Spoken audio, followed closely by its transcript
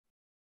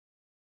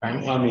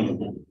1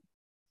 million.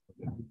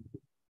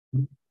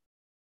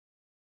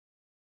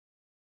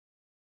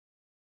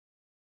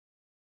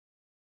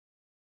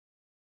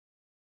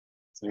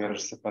 So you're a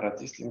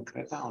separatist in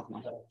Creta or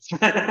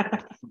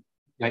not?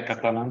 Like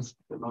Catalans?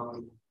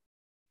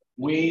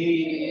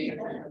 We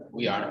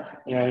are.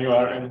 Yeah, you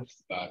are.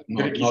 But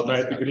not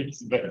the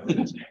Greeks, but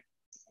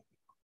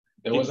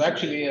there was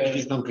actually it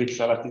is not Greek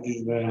salad, it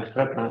is the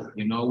Creta.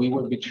 You know, we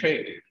were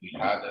betrayed. We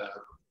had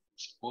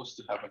supposed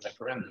to have a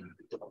referendum.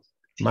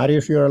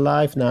 Marius, you're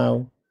alive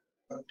now.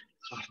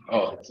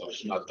 Oh, so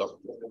it's not talk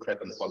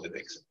Cretan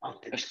politics.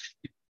 Okay.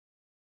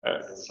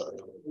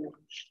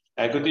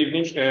 Sorry. Good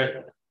evening.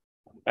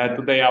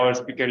 Today our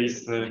speaker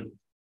is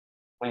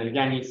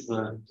Yannis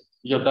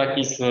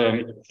Liodakis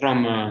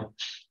from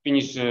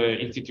Finnish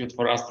Institute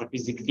for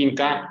Astrophysics,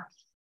 Finca.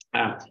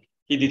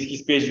 He did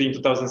his PhD in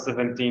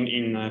 2017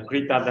 in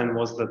Crete, then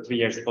was the 3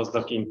 years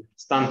postdoc in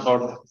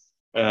Stanford.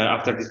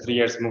 After these 3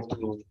 years, moved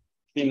to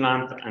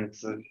Finland, and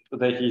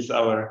today he is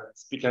our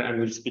speaker and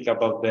will speak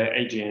about the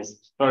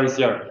AGNs. Floor is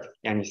yours,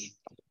 Yannis.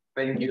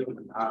 Thank you.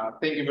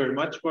 Thank you very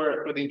much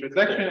for the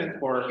introduction and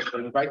for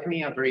inviting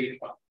me. I'm very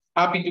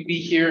happy to be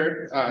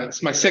here.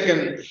 It's my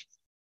second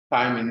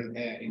time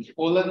in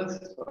Poland,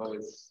 so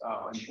it's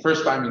my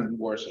first time in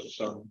Warsaw,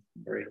 so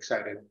I'm very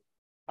excited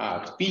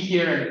to be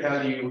here and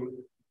tell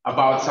you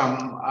about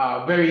some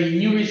very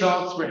new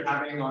results we're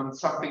having on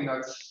something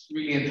that's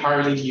really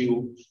entirely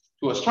new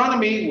to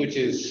astronomy, which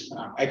is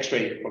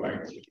X-ray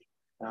polarity.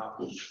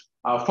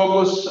 I'll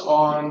focus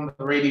on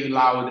the radio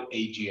loud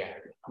AGN.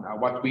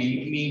 What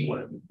we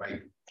mean by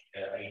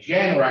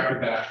AGN, or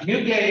active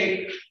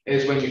nuclei,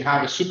 is when you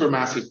have a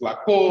supermassive black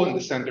hole in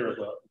the center of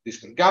a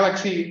distant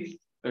galaxy.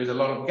 There's a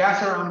lot of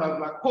gas around that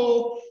black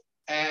hole,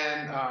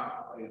 and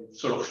it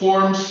sort of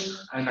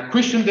forms an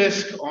accretion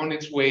disk on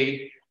its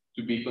way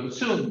to be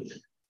consumed.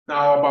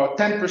 Now, about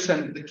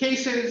 10% of the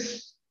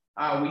cases,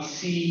 we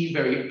see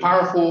very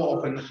powerful,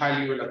 often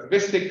highly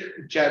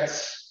relativistic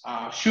jets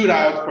shoot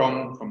out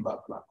from that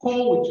black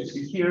hole, which you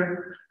see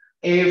here.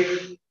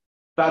 If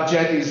that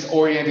jet is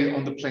oriented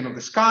on the plane of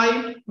the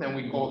sky, then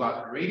we call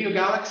that a radio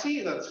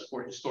galaxy. That's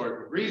for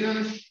historical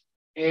reasons.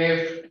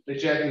 If the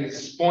jet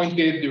is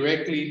pointed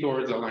directly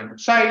towards the line of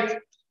sight,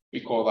 we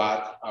call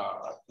that a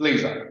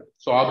blazar.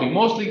 So I'll be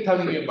mostly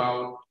telling you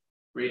about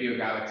radio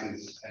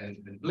galaxies and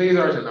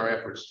blazars and our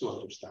efforts to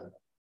understand them.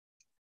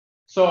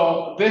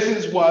 So this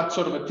is what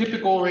sort of a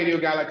typical radio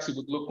galaxy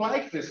would look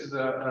like. This is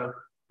a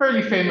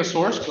fairly famous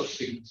source called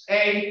Cygnus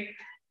A.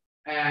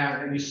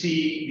 And you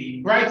see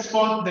the bright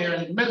spot there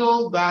in the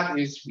middle, that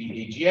is the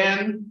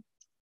AGN.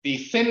 The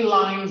thin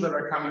lines that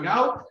are coming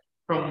out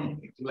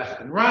from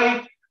left and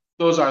right,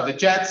 those are the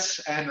jets.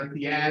 And at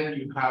the end,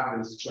 you have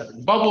these jet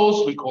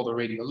bubbles we call the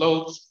radial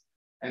lobes.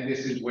 And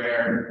this is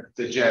where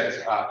the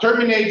jet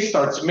terminates,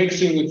 starts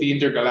mixing with the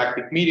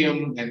intergalactic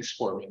medium and is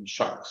forming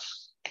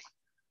shocks.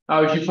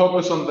 Now, if you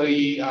focus on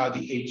the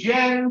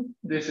AGN,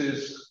 this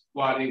is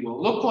what it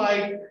will look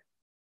like.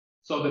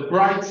 So the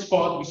bright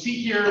spot we see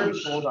here,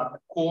 we call that the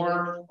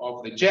core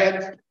of the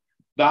jet.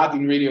 That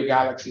in radio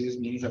galaxies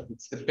means that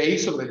it's the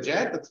base of the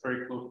jet that's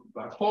very close to the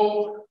black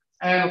hole.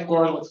 And of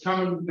course, what's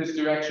coming in this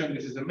direction,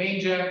 this is the main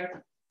jet.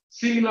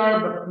 Similar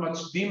but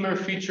much dimmer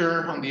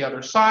feature on the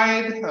other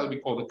side that we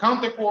call the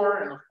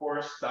countercore. And of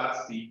course,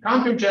 that's the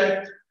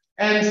counterjet.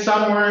 And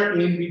somewhere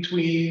in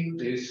between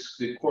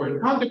the core and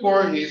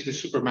countercore is the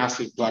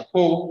supermassive black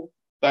hole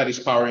that is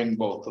powering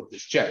both of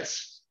these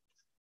jets.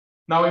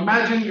 Now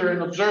imagine you're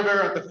an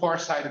observer at the far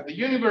side of the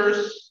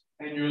universe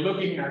and you're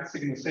looking at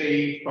Cygnus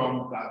A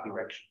from that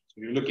direction.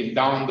 So you're looking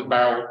down the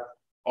barrel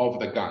of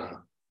the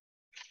gun.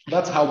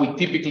 That's how we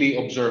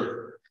typically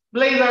observe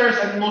blazars,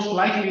 and most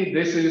likely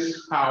this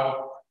is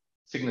how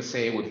Cygnus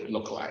A would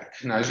look like.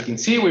 Now, as you can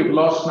see, we've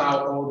lost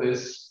now all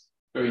this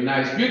very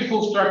nice,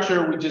 beautiful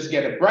structure. We just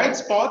get a bright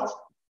spot.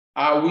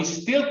 We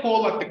still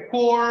call it the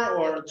core,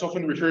 or it's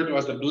often referred to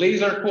as the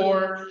blazar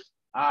core.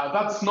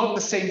 That's not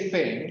the same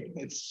thing.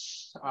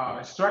 It's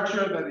a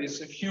structure that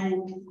is a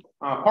few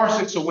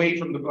parsecs away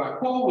from the black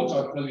hole, which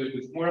I'll tell you a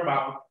bit more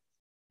about.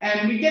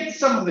 And we get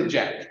some of the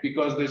jet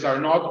because these are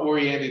not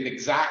oriented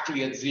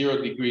exactly at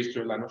 0 degrees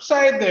to a line of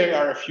sight. They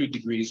are a few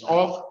degrees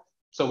off.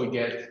 So we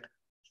get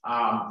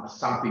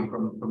something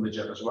from the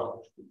jet as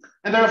well.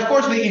 And there are, of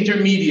course, the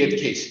intermediate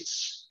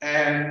cases.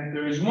 And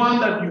there is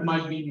one that you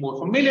might be more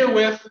familiar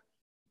with,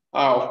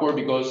 of course,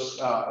 because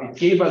it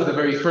gave us the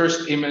very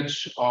first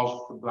image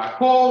of the black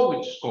hole,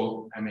 which is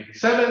called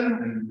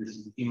M87. And this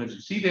is the image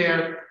you see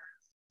there.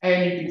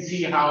 And you can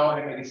see how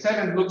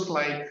M87 looks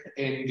like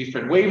in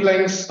different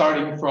wavelengths,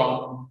 starting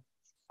from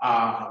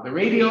the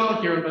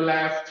radio here on the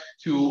left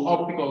to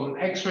optical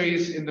and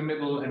X-rays in the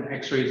middle, and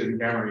X-rays and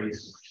gamma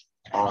rays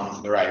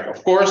on the right.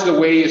 Of course, the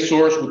way a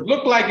source would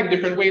look like in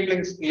different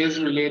wavelengths is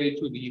related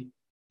to the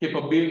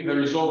capability, the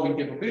resolving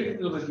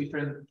capability of the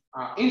different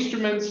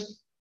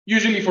instruments.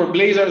 Usually for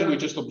blazars, we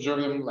just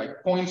observe them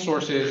like point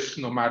sources,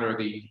 no matter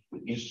the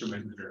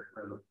instrument they're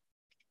looking.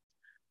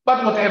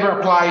 But whatever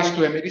applies to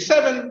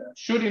M87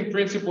 should in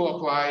principle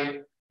apply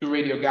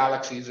radio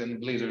galaxies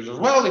and blazars as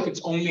well, if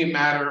it's only a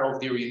matter of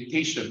the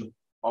orientation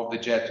of the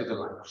jet to the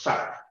line of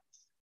sight.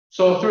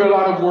 So through a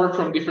lot of work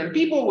from different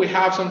people, we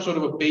have some sort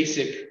of a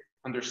basic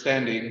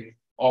understanding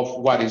of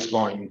what is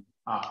going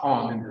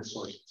on in the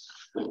sources,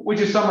 which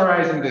is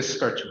summarized in this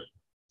cartoon.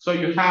 So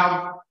you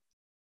have,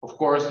 of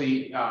course,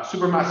 the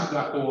supermassive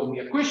black hole in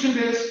the accretion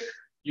disk.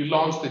 You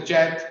launch the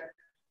jet.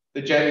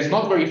 The jet is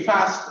not very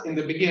fast in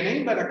the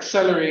beginning, but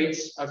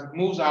accelerates as it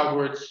moves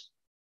outwards.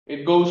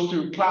 It goes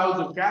through clouds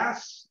of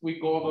gas. We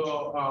go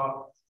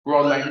the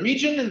broad line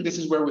region, and this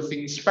is where we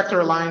think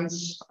spectral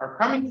lines are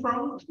coming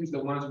from. These are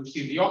the ones we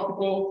see in the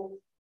optical.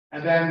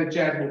 And then the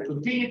jet will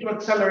continue to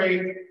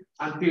accelerate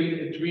until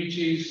it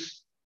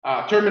reaches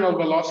terminal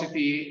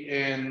velocity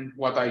in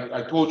what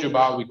I told you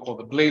about, we call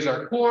the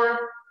blazar core.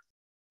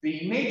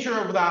 The nature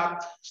of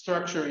that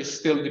structure is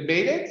still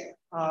debated,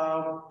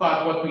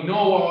 but what we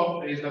know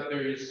of is that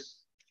there is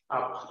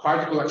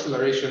particle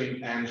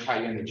acceleration and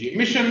high energy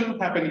emission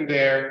happening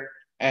there.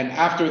 And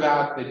after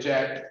that, the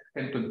jet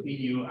can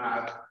continue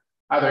at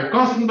either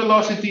constant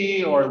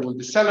velocity or it will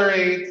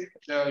decelerate.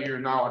 You're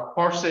now at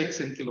parsecs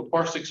and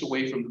kiloparsecs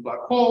away from the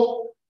black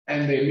hole,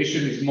 and the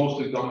emission is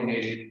mostly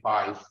dominated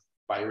by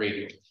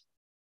radio.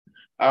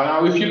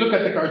 Now, if you look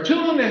at the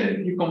cartoon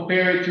and you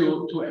compare it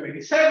to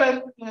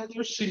M87,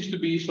 there seems to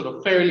be sort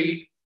of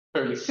fairly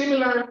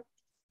similar.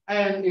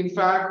 And in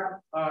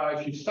fact,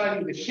 if you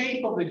study the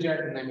shape of the jet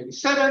in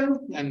M87,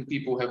 and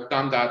people have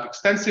done that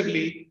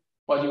extensively,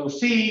 what you will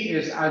see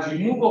is as you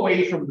move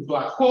away from the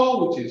black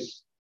hole, which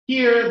is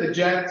here, the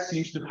jet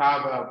seems to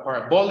have a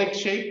parabolic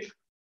shape,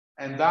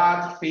 and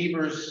that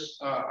favors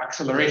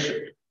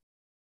acceleration.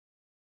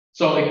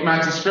 So it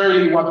matches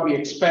fairly what we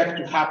expect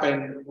to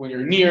happen when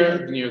you're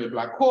near the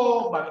black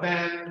hole, but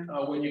then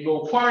when you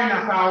go far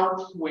enough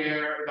out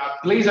where that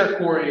blazar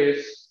core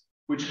is,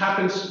 which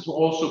happens to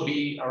also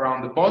be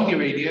around the Bondi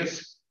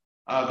radius.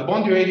 The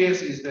Bondi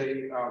radius is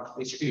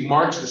basically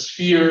marks the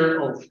sphere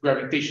of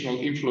gravitational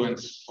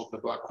influence of the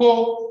black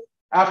hole,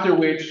 after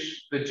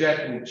which the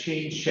jet will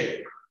change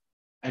shape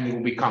and it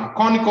will become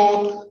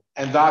conical,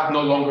 and that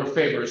no longer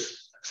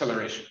favors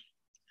acceleration.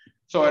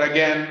 So it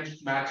again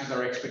matches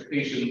our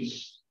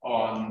expectations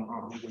on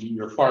when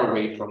you're far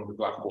away from the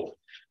black hole.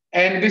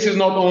 And this is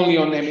not only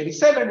on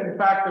M87. In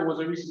fact, there was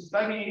a recent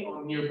study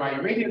on nearby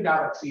radio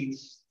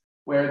galaxies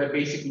where they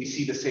basically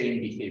see the same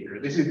behavior.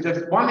 This is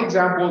just one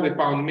example. They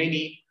found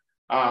many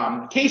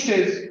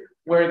cases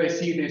where they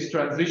see this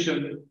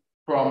transition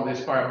from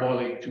this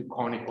parabolic to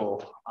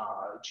conical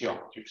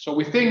geometry. So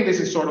we think this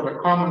is sort of a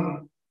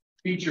common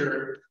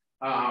feature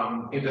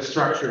in the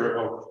structure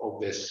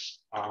of this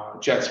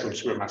jets from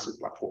supermassive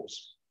black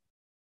holes.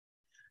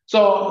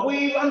 So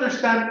we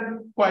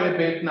understand quite a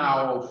bit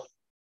now of,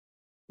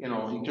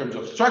 in terms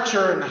of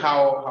structure and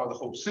how the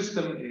whole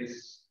system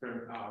is,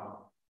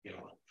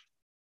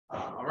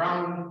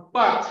 around.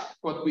 But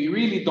what we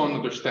really don't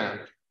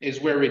understand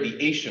is where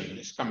radiation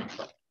is coming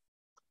from.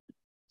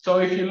 So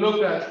if you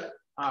look at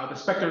the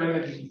spectral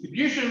energy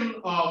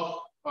distribution of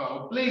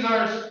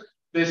blazars,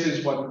 this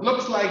is what it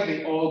looks like.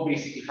 They all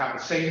basically have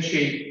the same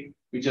shape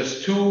with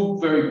just two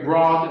very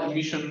broad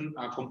emission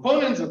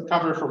components that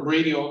cover from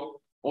radio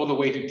all the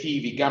way to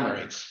TeV gamma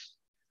rays.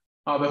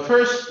 The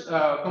first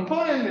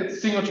component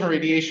is singleton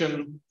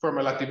radiation from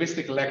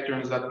relativistic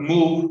electrons that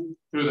move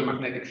through the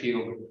magnetic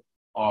field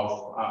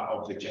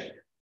of the jet.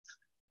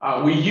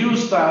 We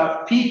use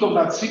the peak of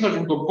that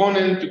singleton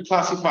component to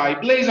classify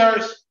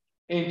blazars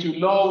into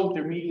low,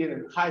 intermediate,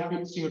 and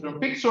high singleton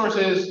peak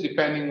sources,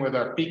 depending whether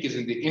our peak is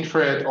in the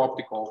infrared,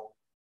 optical,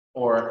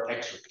 or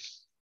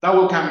X-rays. That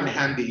will come in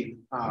handy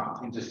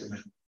in just a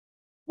minute.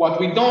 What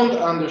we don't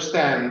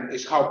understand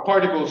is how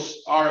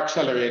particles are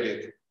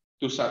accelerated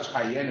to such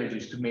high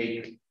energies to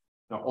make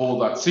all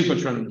that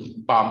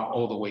synchrotron bump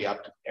all the way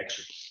up to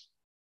X-rays.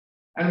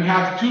 And we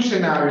have two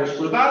scenarios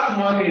for that.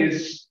 One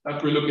is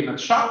that we're looking at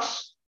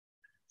shocks.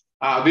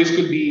 This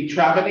could be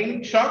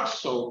traveling shocks,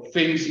 so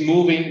things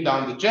moving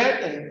down the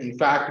jet. And in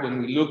fact,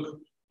 when we look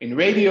in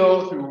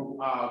radio through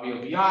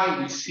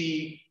VLBI, we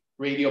see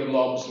radio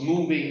blobs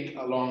moving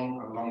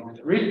along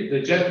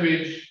the jet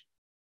ridge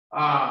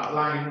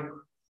line.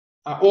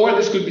 Or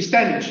this could be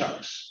standing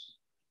shocks.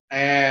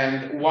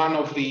 And one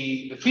of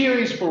the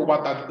theories for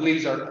what that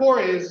blazar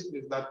core is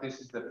that this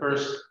is the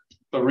first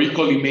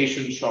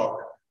recollimation shock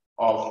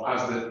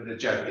as the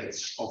jet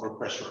gets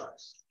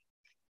overpressurized.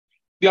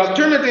 The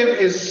alternative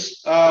is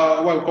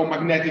what we call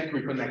magnetic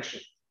reconnection.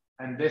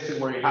 And this is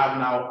where you have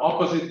now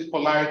opposite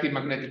polarity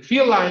magnetic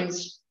field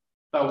lines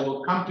that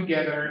will come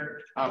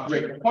together,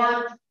 break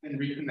apart, and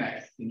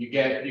reconnect. And you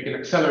can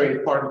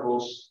accelerate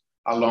particles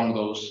along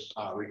those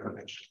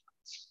reconnection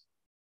lines.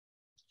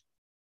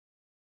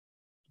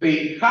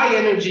 The high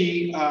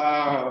energy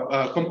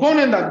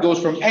component that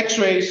goes from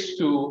X-rays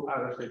to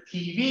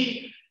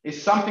TeV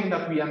is something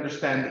that we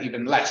understand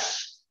even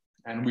less.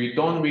 And we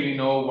don't really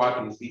know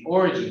what is the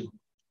origin.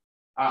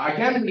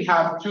 Again, we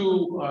have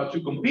two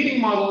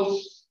competing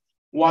models.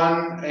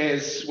 One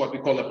is what we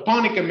call a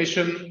tonic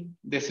emission.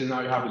 This is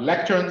now you have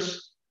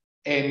electrons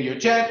in your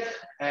jet,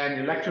 and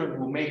electrons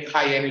will make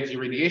high energy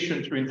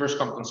radiation through inverse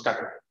Compton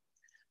scattering.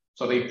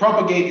 So they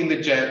propagate in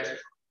the jet,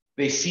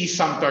 they see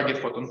some target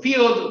photon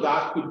field,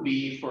 that could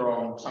be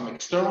from some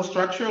external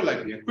structure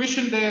like the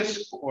accretion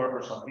disk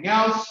or something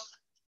else.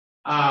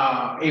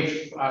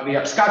 If they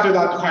upscatter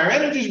that to higher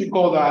energies, we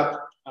call that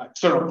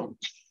external photons.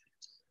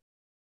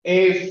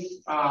 If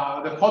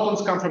the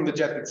photons come from the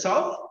jet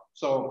itself,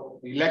 so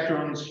the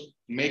electrons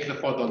make the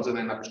photons and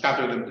then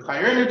upscatter them to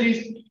higher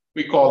energies,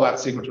 we call that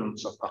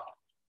synchrotrons of Compton.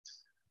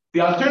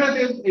 The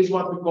alternative is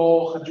what we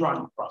call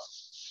hadronic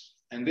processes.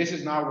 And this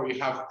is now where you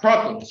have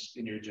protons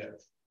in your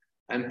jet.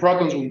 And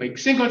protons will make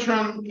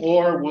synchrotron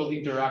or will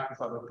interact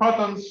with other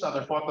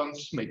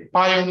photons make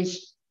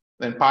pions,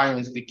 then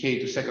pions decay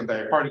to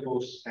secondary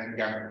particles and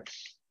gamma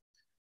rays.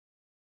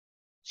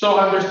 So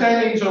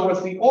understanding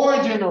what's the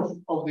origin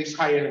of this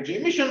high energy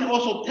emission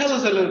also tells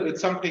us a little bit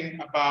something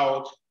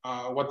about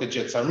what the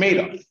jets are made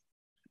of.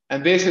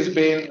 And this has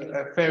been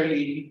a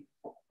fairly,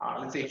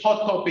 let's say,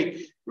 hot topic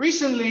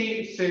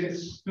recently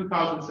since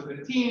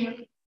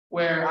 2017,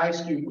 where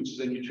IXPE, which is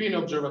a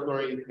neutrino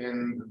observatory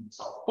in the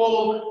South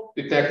Pole,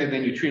 detected a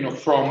neutrino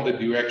from the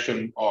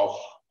direction of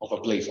a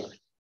blazar.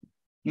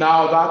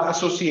 Now that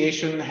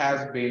association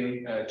has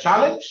been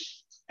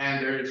challenged,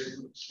 and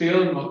there's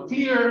still not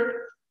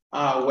clear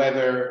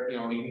whether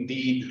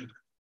indeed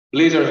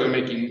blazars are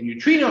making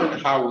neutrino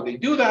and how would they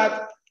do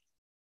that.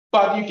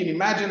 But you can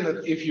imagine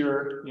that if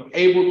you're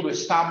able to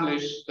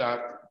establish that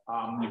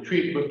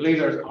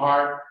blazars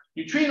are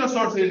neutrino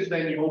sources,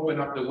 then you open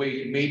up the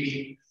way to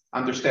maybe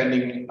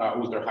understanding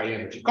ultra high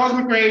energy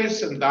cosmic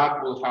rays, and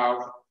that will have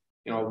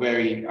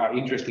very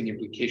interesting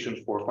implications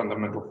for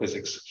fundamental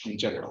physics in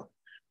general.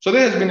 So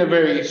this has been a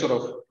very sort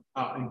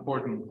of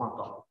important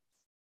hot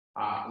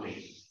topic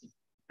lately,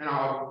 and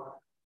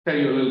I'll tell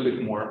you a little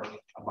bit more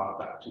about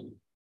that too.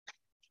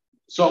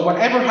 So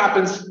whatever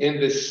happens in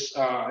this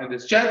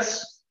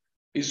jets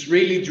is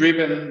really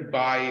driven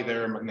by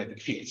their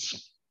magnetic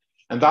fields,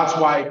 and that's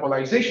why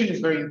polarization is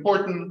very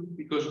important,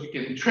 because we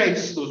can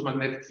trace those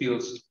magnetic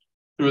fields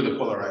through the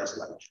polarized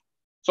light.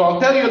 So I'll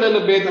tell you a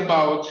little bit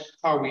about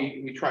how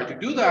we try to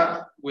do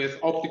that with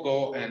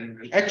optical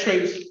and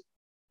X-rays.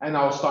 And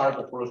I'll start,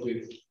 of course,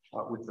 with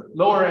the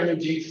lower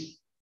energies.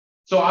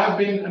 So I've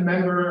been a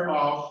member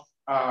of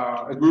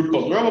a group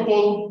called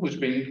Observatory, who's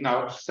been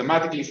now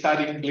systematically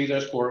studying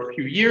blazars for a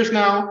few years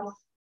now.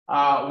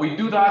 We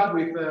do that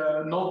with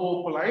a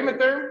novel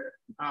polarimeter,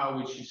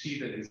 which you see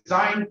the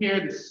design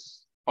here. This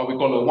is what we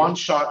call a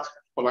one-shot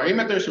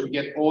polarimeter. So we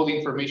get all the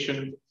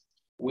information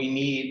we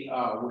need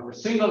with a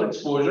single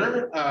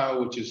exposure,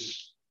 which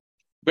is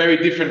very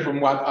different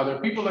from what other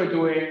people are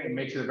doing. It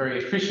makes it a very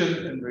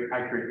efficient and very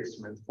accurate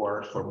instrument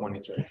for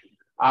monitoring.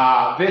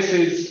 This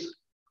is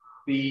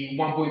the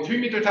 1.3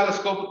 meter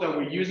telescope that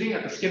we're using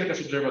at the Skinnacus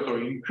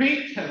Observatory in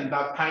Crete, and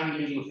that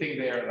tiny little thing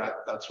there,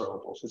 that's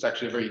relevant. So it's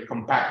actually a very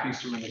compact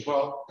instrument as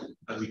well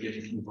that we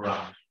can move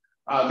around.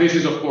 This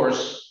is, of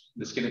course,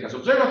 the Skinnacus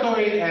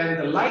Observatory, and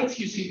the lights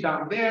you see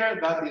down there,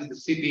 that is the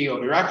city of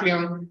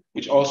Heraklion,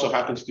 which also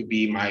happens to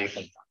be my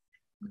hometown.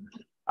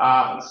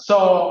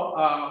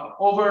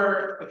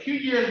 Over a few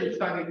years, we've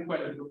studied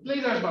quite a bit of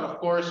blazars, but of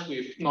course,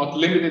 we've not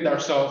limited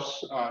ourselves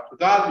to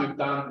that. We've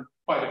done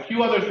quite a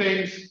few other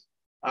things,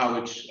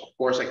 which of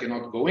course I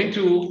cannot go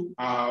into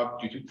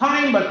due to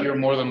time, but you're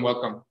more than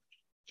welcome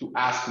to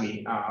ask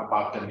me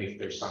about them if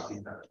there's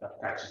something that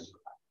catches you.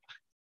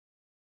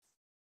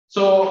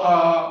 So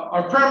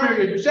our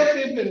primary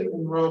objective in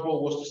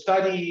Robo was to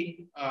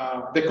study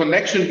the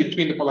connection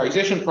between the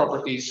polarization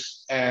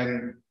properties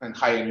and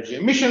high energy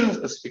emissions,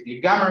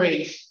 specifically gamma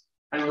rays.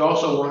 And we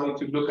also wanted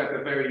to look at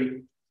a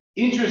very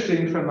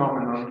interesting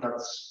phenomenon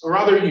that's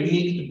rather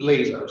unique to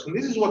blazars. And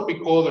this is what we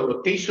call the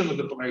rotation of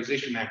the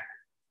polarization angle.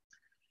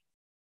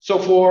 So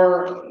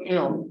for,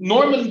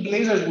 normally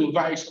blazars will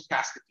vary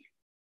stochastically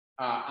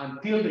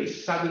until they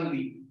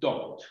suddenly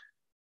don't.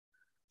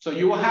 So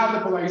you will have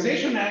the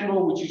polarization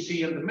angle, which you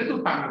see in the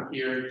middle panel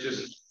here,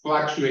 just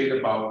fluctuate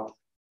about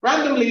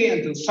randomly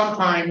until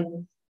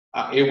sometime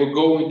it will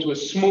go into a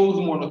smooth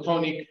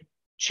monotonic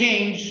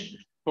change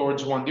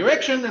towards one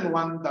direction. And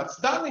when that's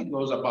done, it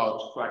goes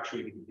about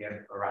fluctuating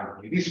again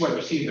randomly. This is what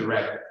you see in the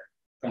red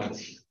points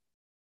here.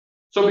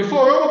 So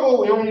before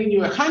Robo, we only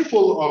knew a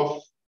handful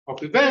of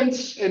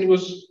events, and it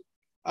was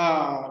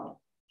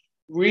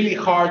really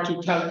hard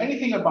to tell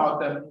anything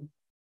about them,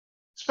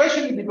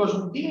 especially because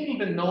we didn't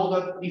even know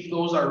that if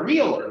those are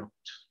real or not.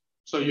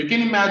 So you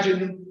can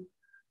imagine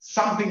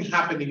something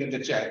happening in the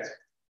jet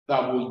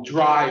that will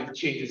drive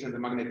changes in the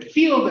magnetic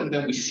field, and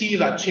then we see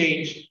that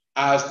change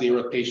as the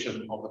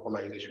rotation of the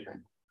polarization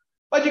angle.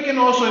 But you can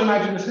also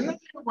imagine a scenario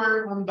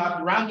where on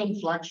that random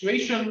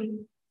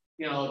fluctuation,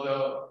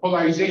 the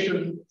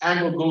polarization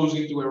angle goes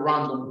into a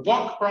random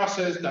walk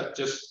process that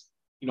just,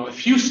 a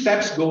few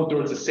steps go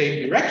towards the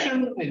same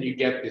direction, and you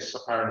get this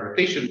apparent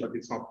rotation, but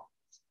it's not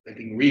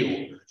anything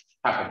real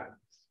happening.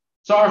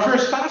 So our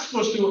first task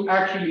was to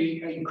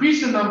actually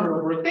increase the number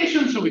of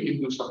rotations so we can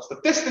do some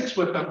statistics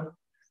with them.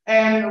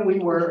 And we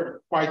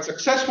were quite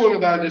successful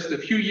in that. Just a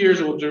few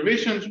years of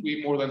observations,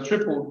 we more than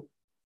tripled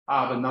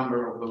the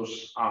number of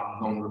those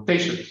known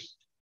rotations.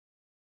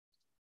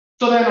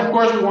 So then, of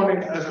course, we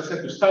wanted, as I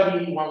said, to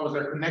study what was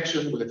their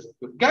connection with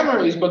gamma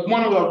rays. But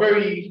one of the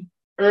very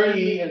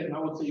early and I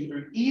would say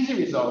very easy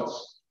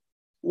results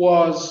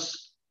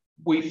was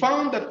we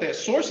found that the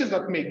sources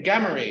that make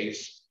gamma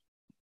rays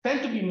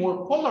tend to be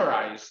more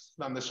polarized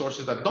than the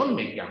sources that don't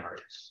make gamma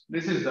rays.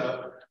 This is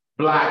the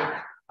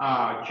black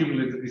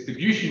cumulative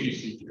distribution you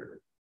see here.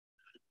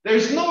 There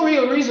is no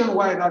real reason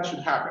why that should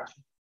happen,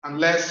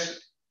 unless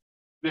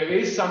there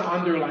is some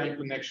underlying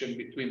connection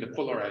between the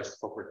polarized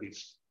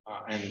properties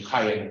and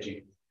high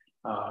energy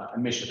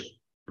emission.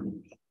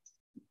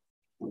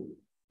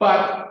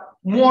 But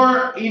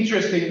more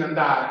interesting than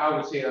that, I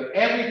would say that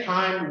every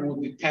time we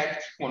would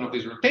detect one of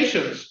these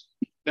rotations,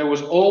 there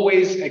was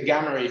always a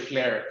gamma ray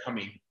flare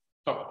coming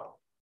top.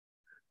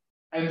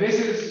 And this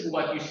is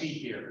what you see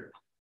here.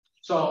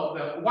 So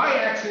the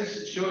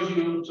y-axis shows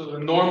you the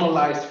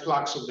normalized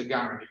flux of the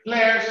gamma ray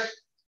flares,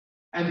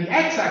 and the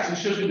x-axis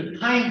shows you the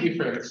time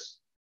difference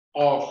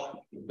of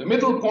the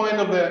middle point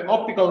of the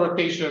optical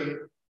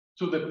rotation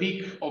to the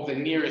peak of the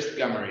nearest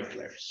gamma ray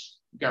flares.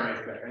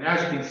 And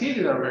as you can see,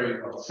 they are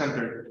very well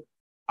centered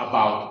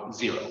about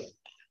 0.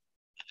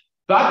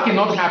 That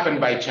cannot happen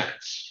by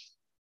chance.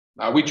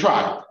 We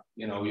tried.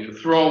 You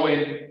throw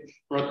in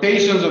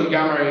rotations of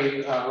gamma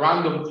ray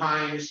random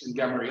times in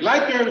gamma ray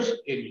light years,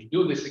 and you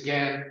do this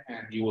again,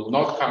 and you will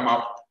not come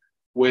up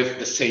with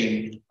the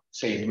same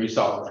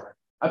result.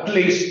 At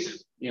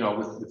least,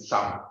 with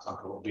some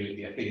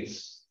probability. I think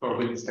it's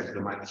probability is 10 to the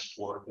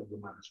 -4, 10 to the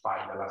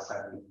 -5. The last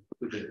time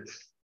we did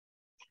this.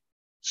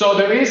 So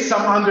there is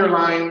some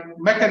underlying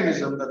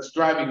mechanism that's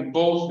driving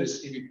both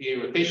this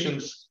EVPA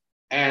rotations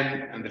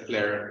and the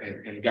flare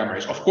and gamma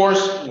rays. Of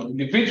course,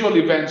 individual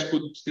events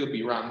could still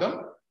be random,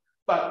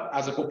 but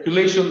as a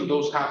population,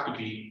 those have to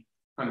be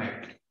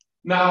connected.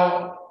 Now,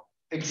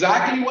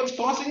 exactly what's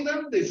causing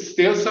them is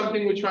still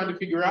something we're trying to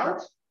figure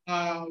out,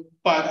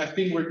 but I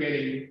think we're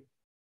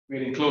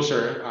getting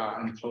closer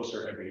and closer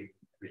every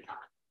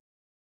time.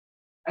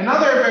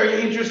 Another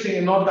very interesting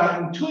and not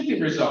that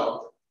intuitive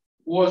result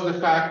was the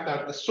fact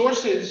that the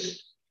sources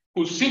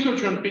whose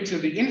synchrotron peaks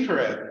in the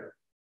infrared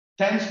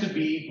tend to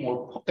be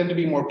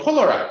more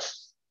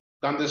polarized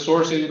than the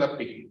sources that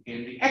peak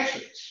in the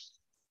X-rays,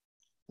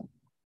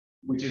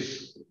 which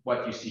is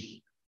what you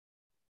see.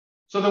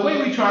 So the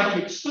way we try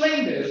to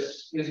explain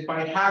this is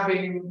by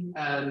having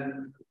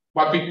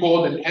what we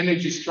call an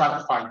energy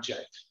stratified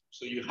jet.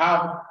 So you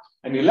have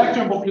an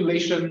electron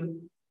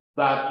population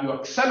that you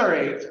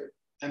accelerate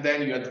and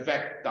then you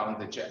advect down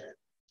the jet.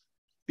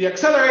 The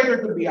accelerator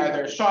could be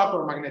either shock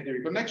or magnetic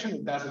reconnection.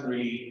 It doesn't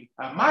really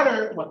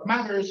matter. What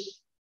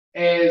matters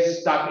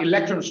is that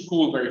electrons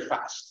cool very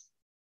fast.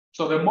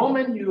 So the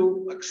moment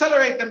you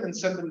accelerate them and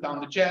send them down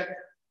the jet,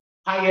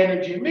 high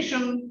energy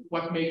emission,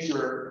 what makes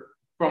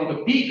from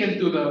the peak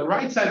into the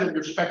right side of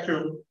your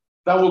spectrum,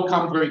 that will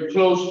come very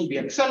close to the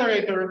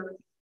accelerator.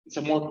 It's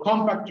a more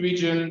compact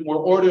region, more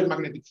ordered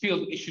magnetic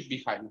field. It should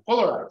be highly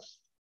polarized.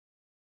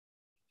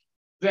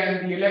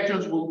 Then the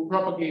electrons will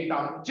propagate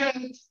down the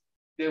jet.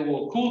 They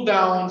will cool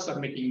down, start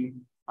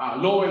making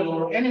lower and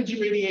lower energy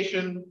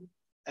radiation.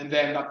 And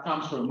then that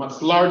comes from a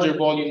much larger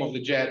volume of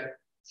the jet,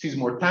 sees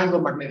more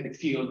tangled magnetic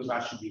field,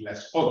 that should be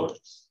less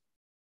polarized.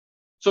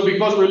 So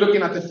because we're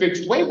looking at the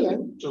fixed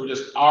wavelength, so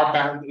just R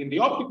band in the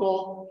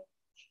optical,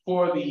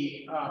 for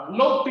the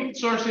low peak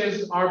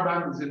sources, R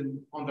band is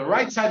on the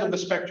right side of the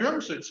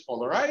spectrum, so it's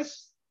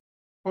polarized.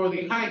 For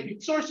the high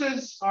peak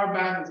sources, R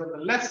band is on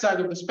the left side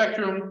of the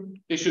spectrum,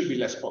 they should be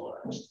less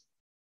polarized.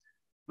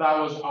 That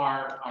was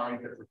our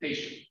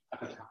interpretation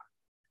at the time.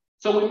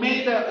 So we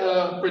made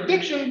a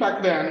prediction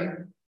back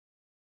then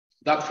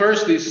that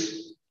first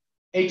these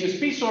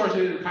HSP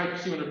sources, high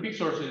precision peak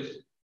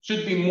sources,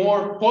 should be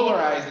more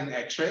polarized in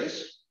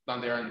X-rays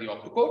than they are in the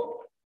optical.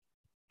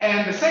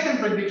 And the second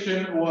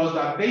prediction was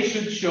that they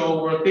should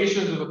show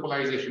rotations of the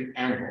polarization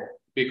angle,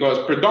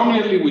 because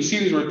predominantly we see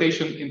this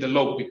rotation in the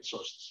low peak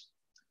sources.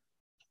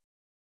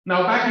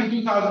 Now, back in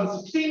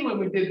 2016, when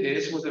we did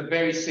this, was a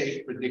very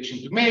safe prediction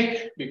to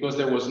make because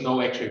there was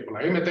no X-ray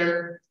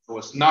polarimeter. There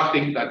was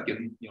nothing that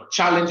can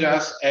challenge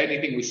us.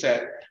 Anything we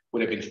said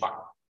would have been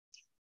fine.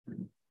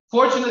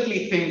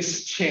 Fortunately,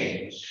 things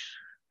changed.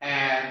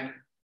 And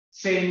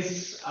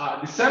since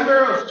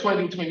December of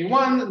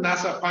 2021,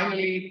 NASA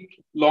finally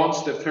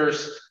launched the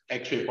first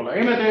X-ray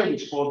polarimeter,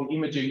 which is called the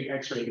Imaging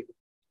X-ray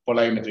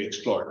Polarimetry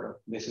Explorer.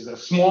 This is a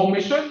small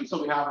mission,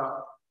 so we have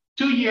a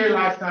 2-year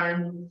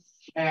lifetime,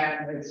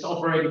 and it's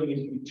operating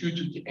in 2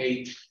 to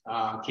 8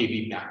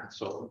 kV band.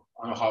 So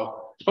I don't know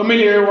how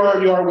familiar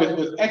you are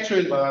with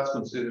X-rays, but that's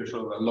considered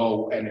sort of a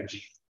low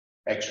energy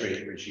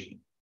X-ray regime.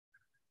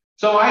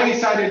 So I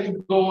decided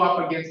to go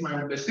up against my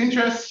own best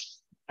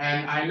interests,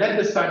 and I led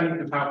the study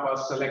to help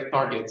us select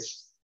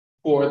targets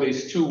for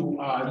these 2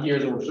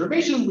 years of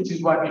observation, which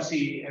is what you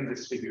see in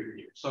this figure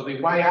here. So the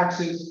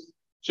y-axis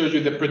shows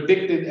you the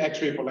predicted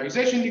X-ray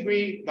polarization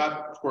degree. That,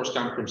 of course,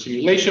 comes from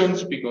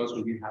simulations because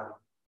we didn't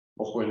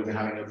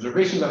have any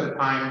observations at the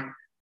time.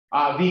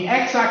 The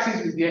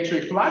x-axis is the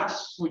X-ray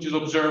flux, which is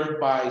observed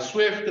by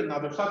SWIFT and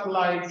other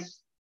satellites.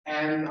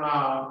 And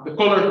the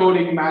color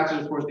coding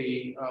matches for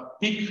the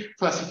peak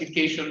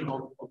classification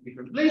of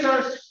different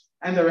blazars.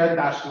 And the red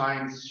dashed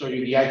lines show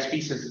you the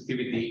IXPE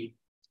sensitivity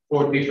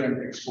for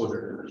different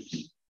exposure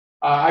curves.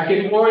 I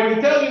can already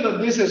tell you that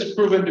this has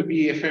proven to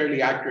be a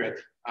fairly accurate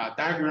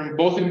diagram,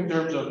 both in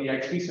terms of the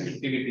IXPE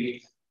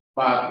sensitivity,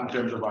 but in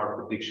terms of our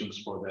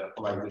predictions for the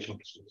polarization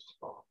as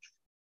well.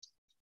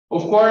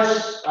 Of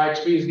course,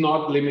 IXPE is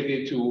not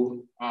limited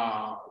to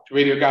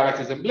radio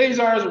galaxies and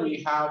blazars.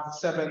 We have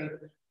 7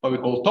 what we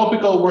call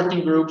topical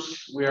working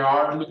groups. We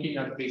are looking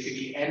at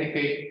basically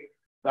anything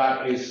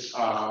that is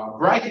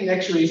bright in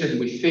X-rays, and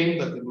we think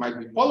that it might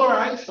be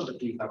polarized, so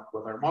that we have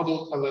what our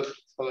model tell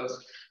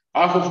us.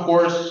 Of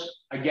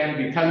course, again,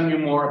 be telling you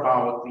more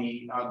about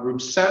the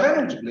group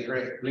 7, which is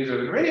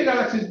blazars and radio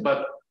galaxies,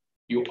 but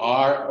you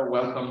are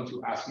welcome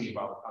to ask me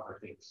about other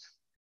things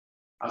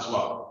as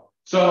well.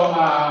 So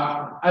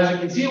as you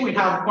can see, we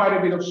have quite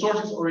a bit of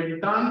sources already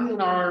done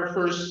in our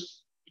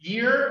first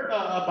year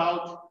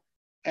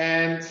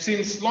and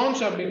since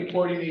launch, I've been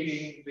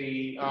coordinating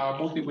the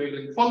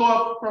multi-wavelength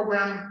follow-up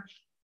program,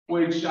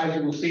 which, as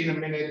you will see in a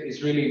minute,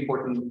 is really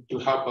important to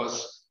help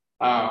us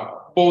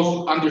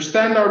both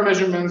understand our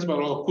measurements, but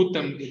also put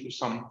them into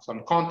some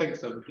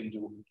context that we can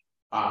do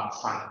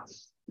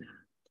science.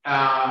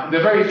 The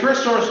very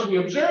first source we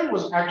observed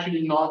was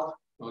actually not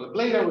the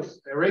blazar,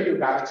 was a radio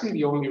galaxy,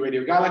 the only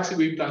radio galaxy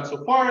we've done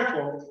so far,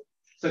 called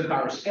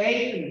Centaurus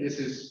A, and this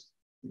is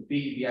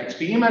the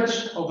IXPE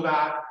image of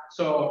that.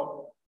 So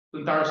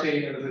Centaurus A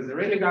is a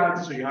radio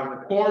galaxy, so you have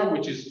the core,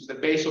 which is the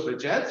base of the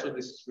jet, so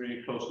this is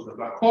really close to the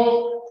black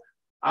hole.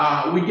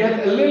 We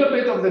get a little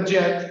bit of the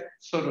jet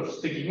sort of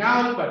sticking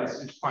out, but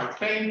it's quite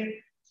faint.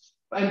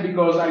 And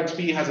because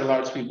IXPE has a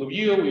large field of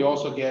view, we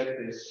also get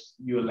this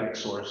ULX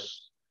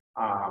source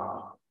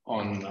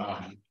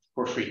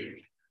for free.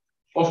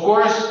 Of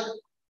course,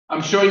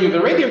 I'm showing you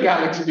the radio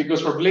galaxy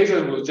because for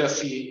blazar, we'll just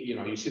see,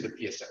 you see the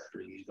PSF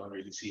really, you don't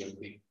really see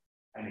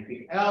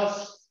anything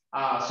else.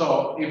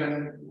 So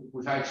even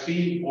with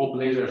IXPE, all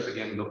blazars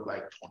again look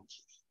like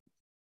points.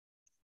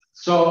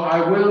 So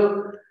I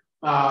will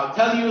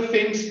tell you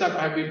things that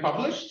have been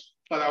published,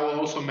 but I will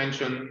also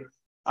mention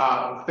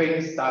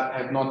things that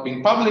have not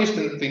been published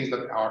and things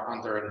that are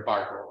under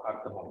embargo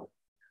at the moment.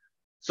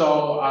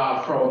 So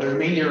for the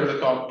remainder of the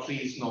talk,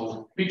 please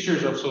no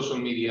pictures of social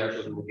media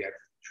because we'll get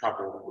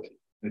trouble with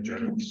the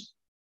journalists.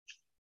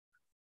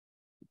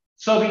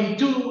 So the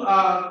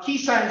 2 key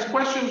science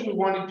questions we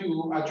wanted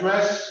to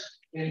address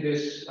in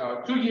this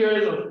 2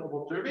 years of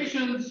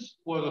observations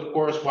was, of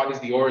course, what is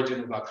the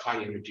origin of that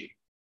high energy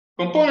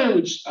component,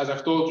 which, as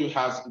I've told you,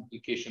 has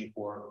implication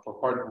for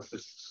particle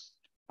physics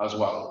as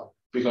well.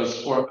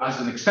 Because as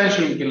an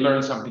extension, we can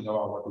learn something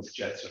about what these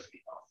jets are about.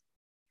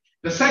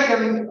 The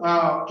second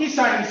key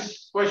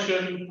science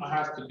question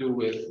has to do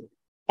with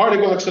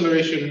particle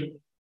acceleration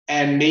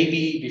and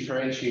maybe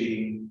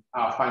differentiating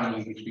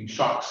finally between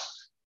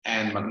shocks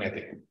and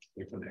magnetic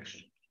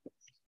reconnection.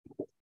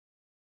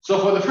 So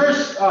for the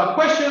first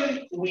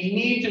question, we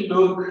need to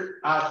look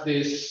at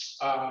this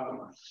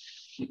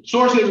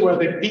sources where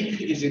the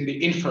peak is in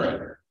the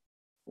infrared.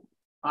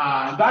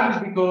 That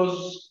is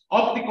because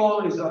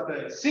optical is at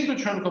the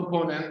synchrotron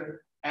component,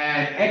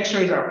 and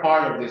X-rays are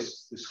part of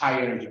this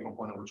high energy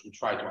component, which we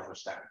try to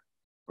understand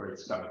where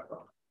it's coming from.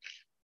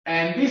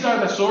 And these are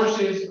the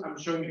sources I'm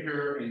showing you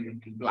here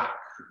in black.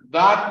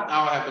 That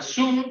now I have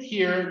assumed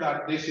here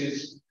that this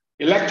is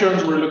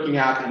electrons we're looking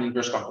at in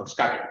inverse complex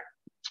scattering.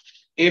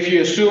 If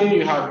you assume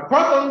you have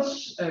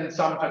protons and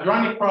some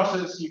hadronic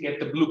process, you get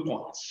the blue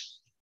points.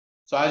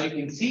 So as you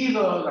can see,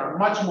 those are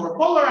much more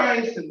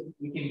polarized, and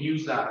we can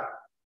use that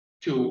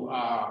to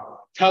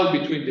tell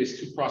between these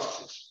 2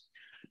 processes.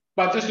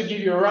 But just to give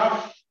you a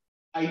rough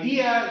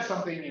idea,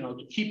 something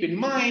to keep in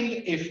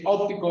mind, if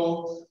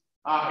optical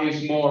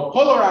is more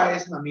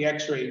polarized than the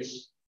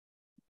X-rays,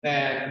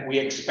 then we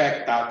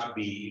expect that to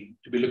be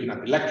looking at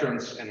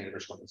electrons and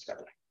inverse complex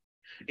scattering.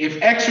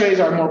 If X-rays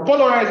are more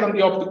polarized than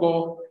the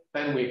optical,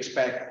 then we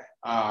expect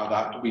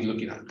that to be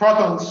looking at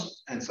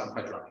protons and some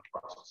hadronic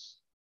process.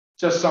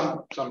 Just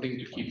something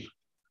to keep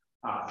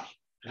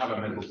have a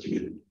mental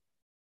figure.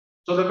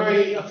 So the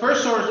very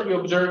first source we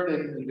observed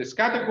in this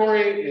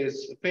category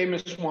is a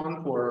famous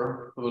one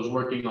for those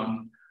working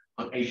on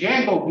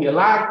AGN called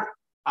BLAC.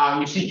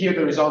 You see here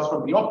the results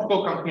from the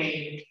optical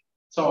campaign.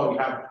 So you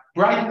have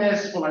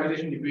brightness,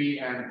 polarization degree,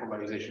 and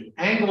polarization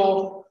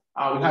angle.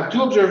 We had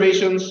 2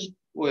 observations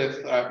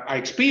with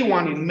IXPE,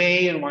 one in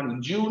May and one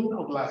in June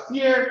of last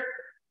year.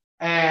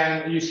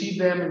 And you see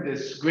them in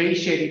this gray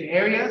shaded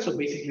area. So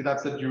basically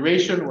that's the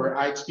duration where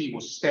IXPE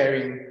was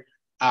staring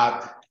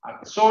at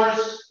the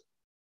source.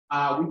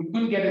 We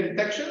couldn't get a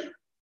detection,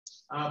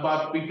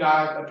 but we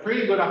got a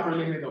pretty good upper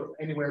limit of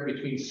anywhere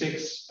between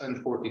 6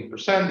 and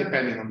 14%,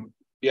 depending on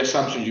the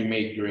assumptions you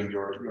made during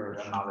your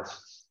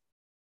analysis.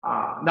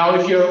 Now,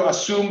 if you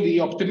assume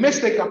the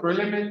optimistic upper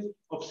limit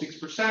of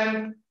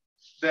 6%,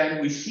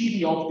 then we see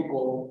the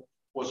optical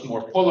was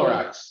more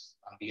polarized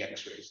than the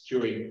X-rays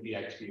during the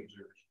IXPE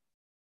observation.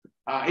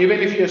 Even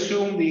if you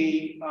assume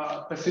the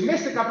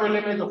pessimistic upper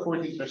limit of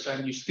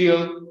 14%, you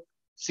still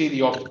see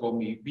the optical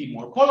be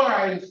more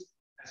polarized,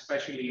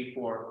 especially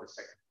for the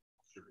second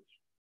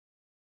observation.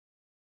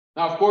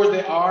 Now, of course,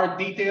 there are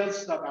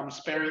details that I'm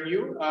sparing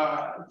you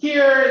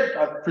here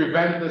that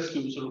prevent us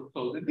to sort of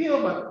close the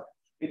deal, but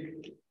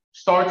it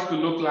starts to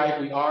look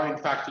like we are,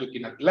 in fact,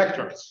 looking at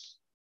electrons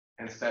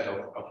instead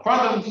of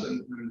protons,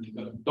 and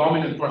the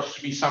dominant process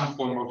should be some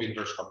form of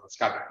inverse complex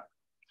scattering.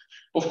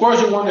 Of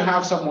course, you want to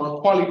have some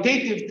more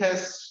qualitative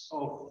tests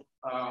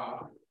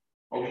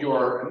of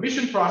your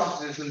emission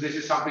processes, and this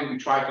is something we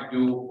try to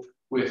do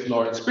with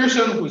Lawrence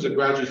Pearson, who's a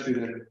graduate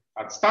student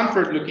at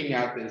Stanford, looking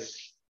at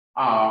this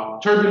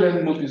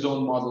turbulent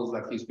multi-zone models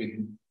that he's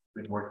been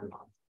working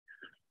on.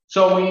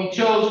 So we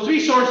chose 3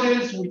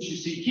 sources, which you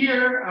see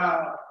here.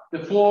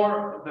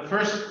 The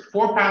first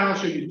 4 panels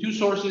show you 2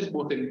 sources,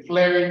 both in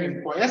flaring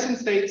and quiescent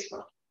states.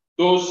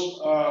 Those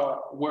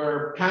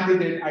were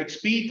candidate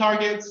IXPE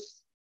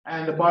targets,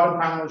 and the bottom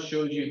panel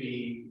shows you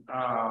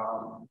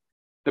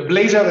the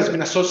blazar that's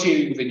been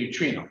associated with a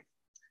neutrino.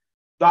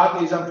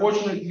 That is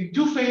unfortunately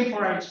too faint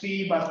for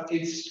IXPE, but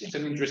it's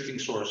an interesting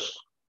source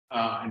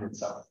in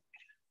itself.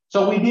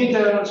 So we did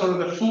sort of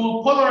the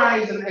full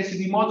polarized and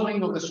SED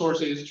modeling of the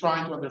sources,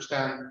 trying to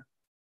understand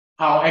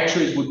how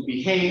X-rays would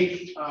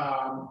behave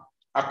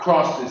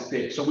across this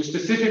disk. So we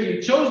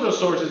specifically chose those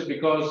sources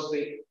because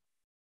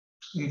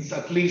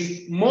at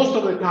least most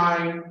of the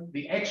time,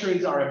 the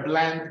X-rays are a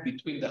blend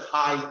between the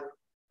high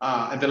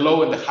and the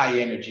low and the high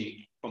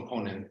energy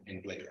component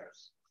in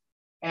blazars.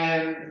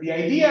 And the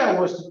idea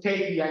was to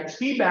take the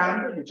IXPE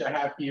band, which I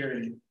have here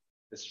in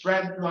the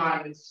spread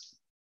lines,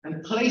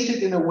 and place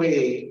it in a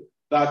way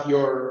that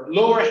your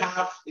lower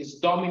half is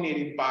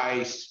dominated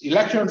by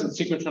electrons and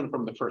synchrotrons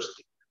from the first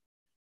peak.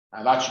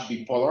 Now that should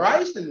be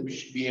polarized, and we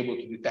should be able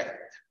to detect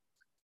it.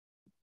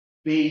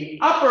 The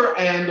upper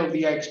end of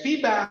the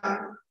IXPE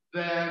band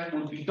then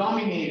will be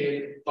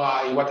dominated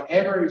by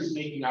whatever is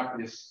making up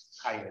this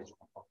high energy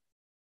component.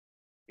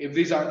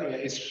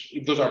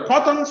 If those are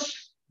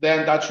protons,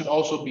 then that should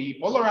also be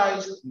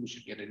polarized, and we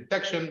should get a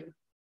detection.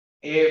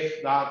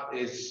 If that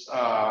is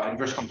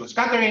inverse complex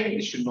scattering,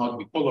 it should not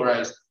be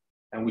polarized,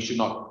 and we should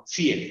not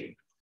see anything.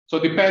 So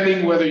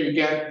depending whether you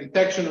get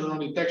detection or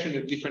non-detection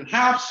of different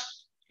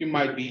halves, you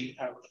might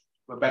have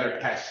a better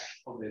test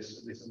of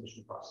this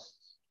emission process.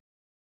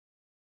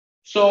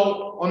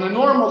 So on a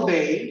normal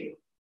day,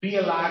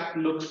 BLAC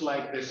looks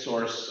like this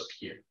source up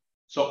here.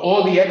 So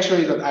all the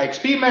X-rays that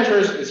IXPE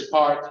measures is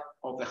part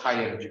of the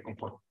high energy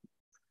component.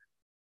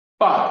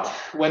 But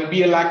when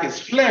BLAC is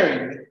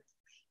flaring,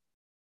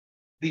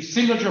 the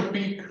synchrotron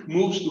peak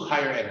moves to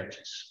higher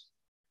energies.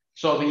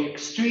 So the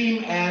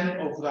extreme end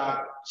of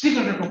that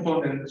synchrotron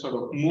component sort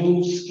of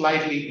moves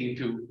slightly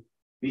into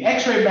the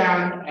X-ray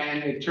band,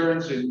 and it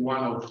turns in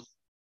one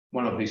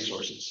of these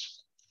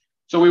sources.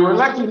 So we were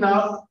lucky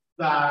enough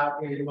that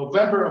in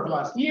November of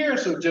last year,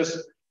 so just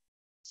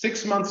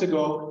 6 months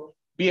ago,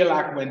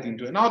 BLAC went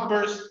into an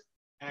outburst,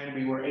 and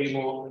we were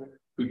able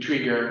to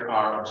trigger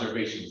our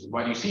observations.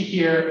 What you see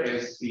here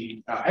is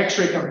the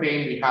X-ray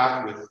campaign we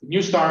have with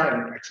NuSTAR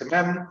and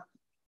XMM.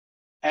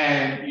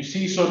 And you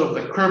see sort of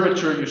the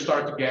curvature you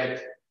start to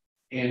get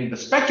in the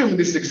spectrum.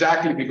 This is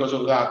exactly because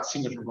of that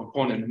synchrotron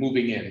component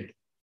moving in.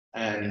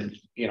 And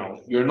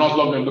you're no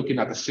longer looking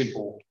at the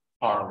simple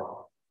power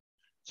law.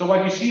 So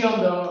what you see on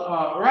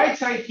the right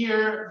side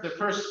here, the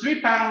first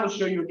 3 panels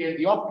show you again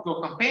the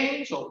optical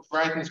campaign, so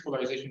brightness,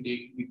 polarization,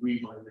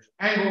 degree, polarization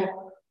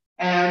angle.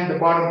 And the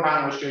bottom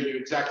panel show you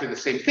exactly the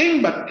same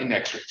thing, but in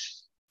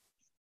X-rays.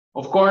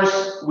 Of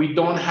course, we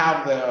don't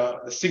have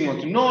the signal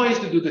to noise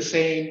to do the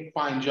same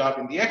fine job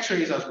in the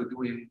X-rays as we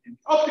do in the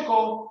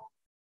optical.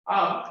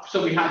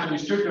 So we had to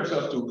restrict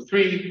ourselves to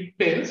 3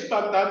 pins,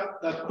 but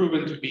that's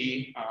proven to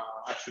be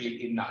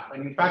actually enough.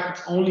 And in fact,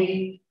 it's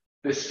only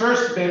this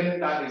first pin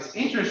that is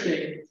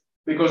interesting,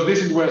 because this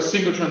is where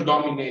synchrotron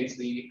dominates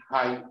the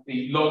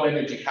low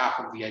energy half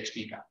of the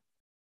IXPE band.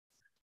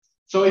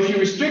 So if you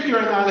restrict your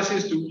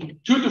analysis to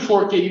 2 to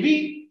 4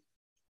 keV,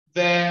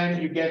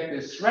 then you get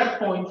this red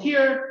point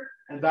here,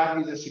 and that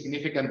is a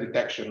significant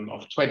detection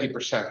of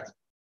 20%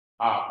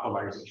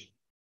 polarization.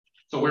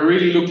 So we're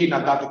really looking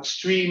at that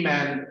extreme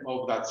end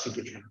of that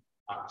synchrotron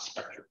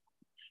spectrum.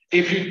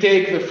 If you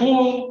take the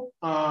full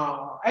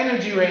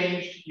energy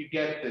range, you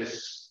get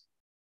this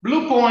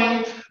blue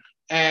point,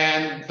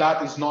 and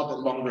that is not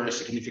longer a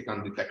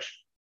significant detection.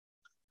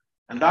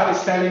 And that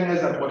is telling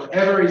us that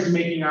whatever is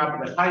making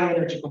up the high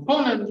energy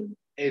component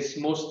is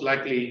most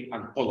likely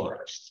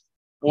unpolarized,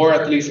 or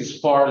at least is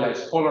far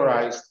less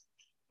polarized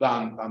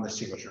than the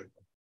synchrotron.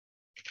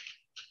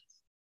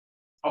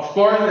 Of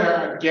course, there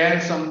are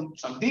again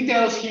some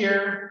details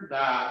here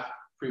that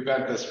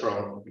prevent us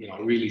from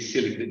really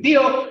sealing the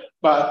deal,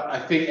 but I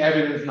think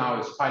evidence now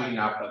is piling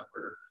up that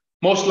we're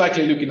most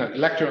likely looking at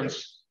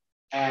electrons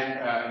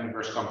and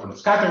inverse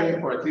complex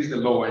scattering for at least the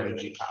low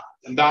energy half.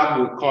 And that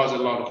will cause a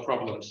lot of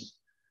problems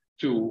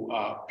to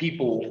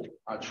people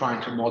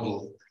trying to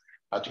model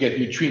to get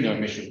neutrino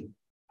emission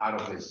out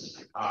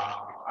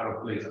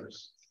of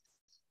blazars.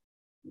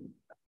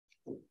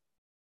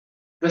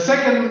 The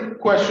second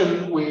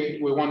question we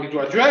wanted to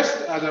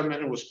address, as I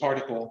mentioned, was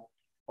particle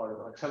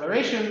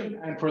acceleration.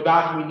 And for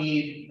that, we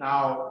need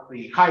now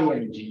the high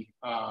energy,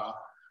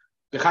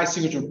 the high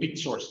signature peak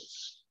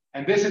sources.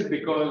 And this is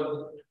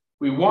because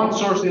we want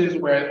sources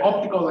where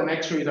optical and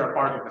X-rays are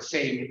part of the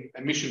same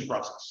emission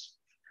process.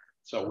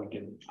 So we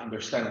can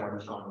understand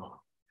what is going on.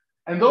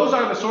 And those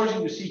are the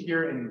sources you see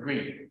here in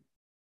green.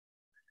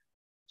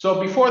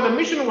 So before the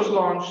mission was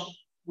launched,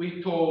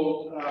 we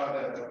told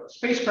the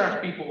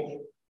spacecraft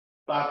people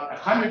that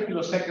 100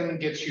 kilosecond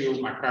gets you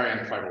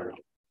Markarian fiber 1,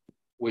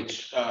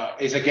 which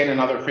is again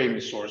another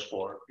famous source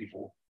for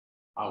people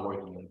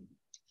working on it.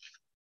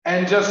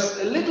 And just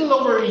a little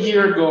over a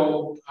year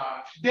ago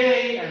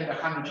today, and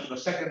 100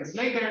 kiloseconds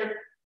later,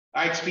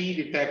 IXPE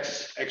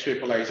detects X-ray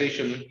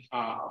polarization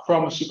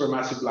from a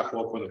supermassive black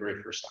hole for the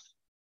very first time.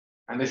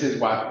 And this is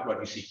what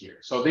you see here.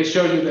 So they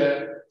show you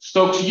the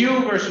Stokes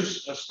U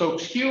versus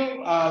Stokes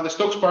Q. The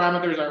Stokes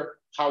parameters are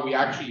how we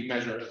actually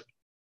measure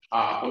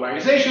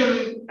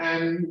polarization.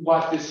 And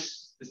what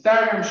this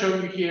diagram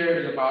showing you here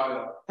is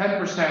about a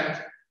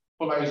 10%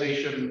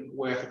 polarization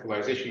with a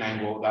polarization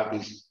angle that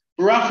is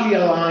roughly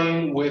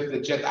aligned with the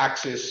jet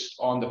axis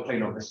on the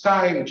plane of the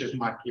sky, which is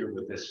marked here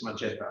with this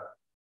magenta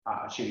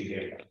shaded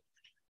area.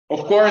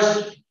 Of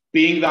course,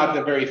 being that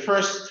the very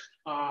first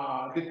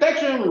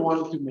detection, we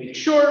wanted to make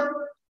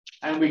sure,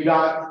 and we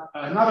got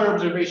another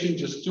observation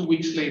just 2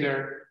 weeks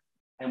later,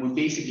 and we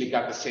basically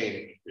got the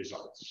same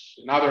results.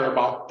 Another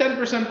about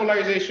 10%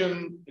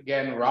 polarization,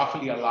 again,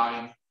 roughly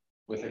aligned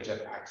with the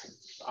jet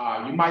axis.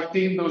 You might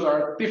think those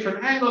are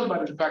different angles,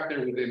 but in fact,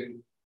 they're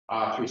within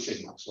 3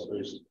 sigma. So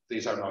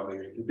these are not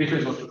the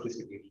difference not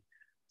statistically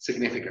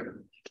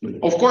significant.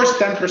 Of course,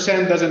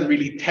 10% doesn't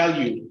really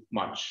tell you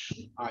much.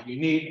 You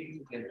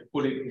need to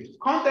put it into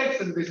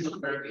context, and this is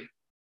where the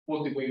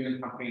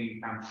multi-wavelength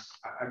campaign comes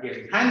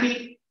again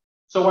handy.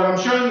 So what I'm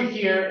showing you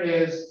here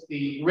is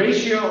the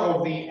ratio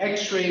of the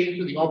X-ray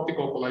to the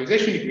optical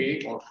polarization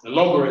degree, or the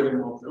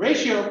logarithm of the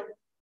ratio.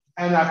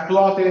 And I've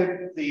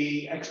plotted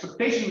the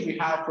expectations we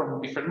have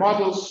from different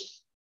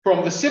models,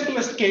 from the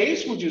simplest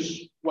case, which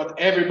is what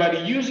everybody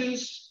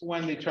uses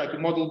when they try to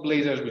model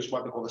blazars, which is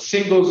what they call a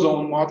single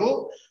zone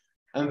model.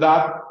 And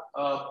that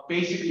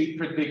basically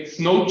predicts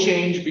no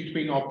change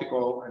between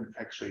optical and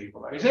X-ray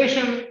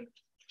polarization,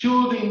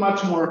 to the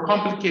much more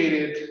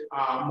complicated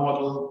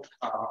model,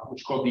 which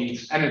is called the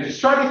energy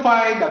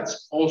stratified.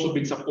 That's also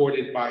been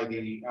supported by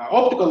the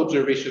optical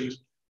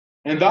observations.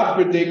 And that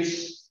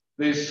predicts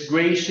this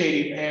gray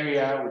shaded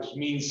area, which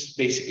means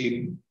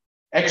basically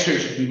X-ray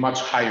should be much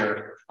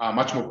higher,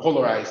 much more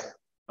polarized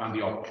than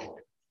the optical.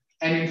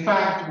 And in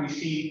fact, we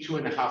see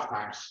 2.5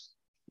 times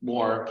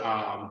more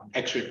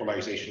X-ray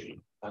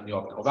polarization than the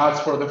optical.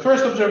 That's for the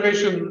first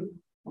observation,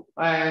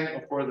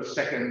 and for the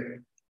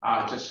second,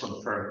 just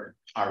confirm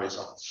our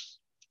results.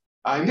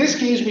 In this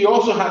case, we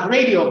also have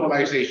radial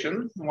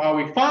polarization. What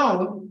we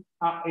found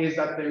is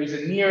that there is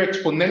a near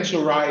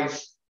exponential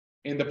rise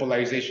in the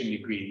polarization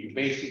degree. You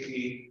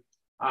basically,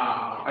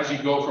 as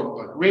you go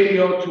from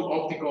radio to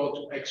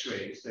optical to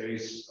X-rays, there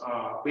is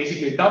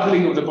basically a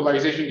doubling of the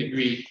polarization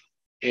degree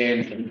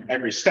in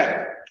every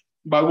step.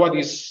 But what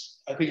is,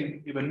 I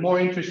think, even more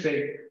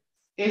interesting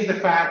is the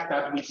fact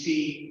that we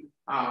see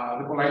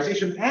the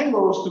polarization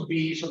angles to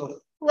be sort of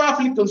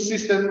roughly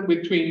consistent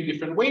between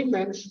different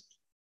wavelengths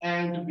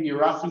and to be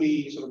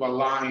roughly sort of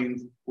aligned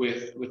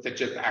with the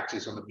jet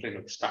axis on the plane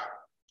of the sky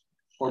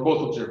for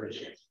both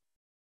observations.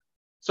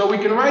 So we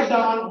can write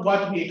down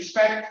what we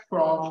expect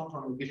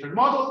from different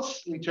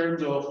models in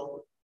terms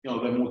of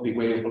the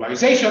multi-wave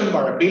polarization,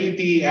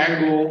 variability,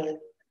 angle,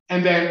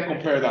 and then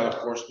compare that, of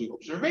course, with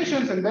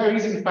observations. And there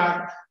is, in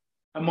fact,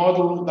 a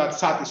model that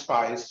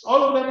satisfies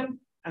all of them,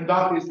 and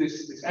that is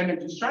this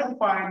energy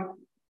stratified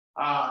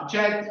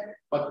jet,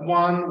 but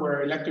one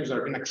where electrons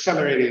are being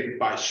accelerated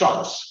by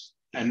shocks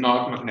and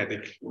not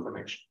magnetic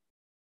information.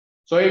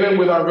 So even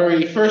with our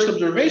very first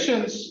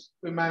observations,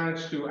 we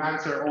managed to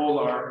answer all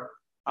our,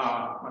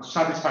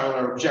 satisfy all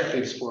our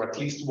objectives for at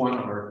least one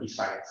of our key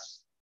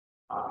science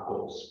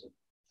goals.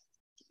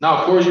 Now,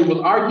 of course, you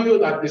will argue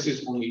that this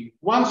is only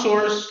one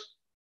source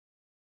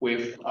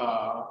with,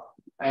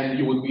 and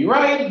you would be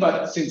right,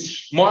 but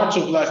since March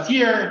of last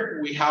year,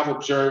 we have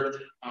observed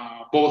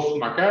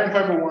both Markarian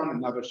fiber 1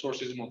 and other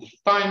sources multiple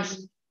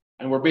times,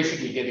 and we're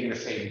basically getting the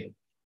same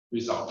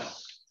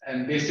results.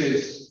 And this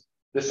is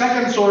the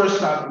second source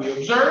that we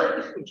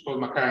observed, which is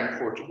called Markarian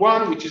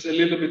 421, which is a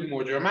little bit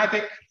more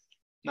dramatic.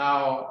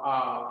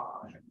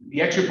 Now,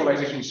 the X-ray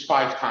polarization is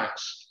 5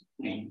 times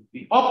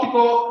the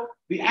optical.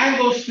 The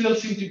angles still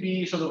seem to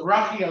be sort of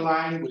roughly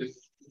aligned with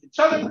each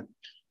other,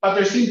 but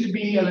there seems to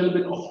be a little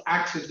bit of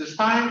axis this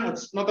time.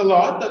 That's not a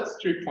lot, that's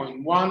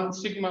 3.1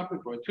 sigma,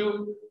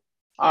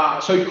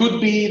 3.2. So it could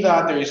be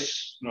that there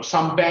is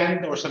some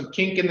bend or some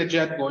kink in the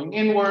jet going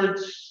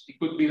inwards. It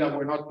could be that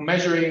we're not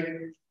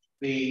measuring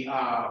the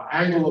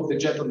angle of the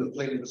jet on the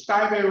plane of the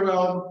sky very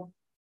well.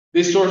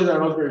 These sources are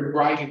not very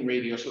bright in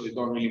radio, so they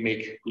don't really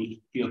make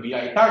good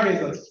PLBI targets.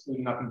 That's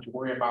really nothing to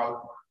worry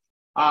about.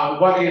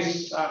 What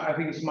is, I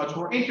think is much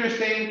more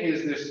interesting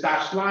is this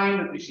dashed line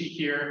that you see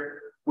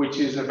here, which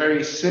is a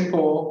very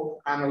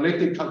simple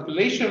analytic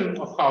calculation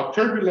of how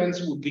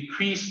turbulence will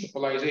decrease the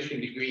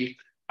polarization degree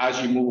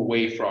as you move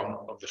away from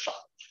the shock.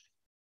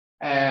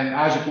 And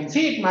as you can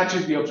see, it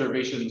matches the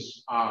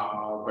observations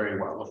very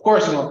well. Of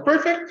course, it's not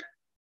perfect,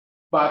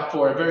 but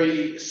for a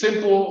very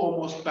simple,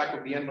 almost back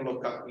of the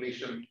envelope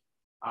calculation,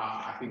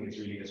 I think it's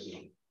really as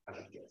good as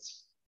it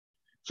gets.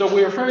 So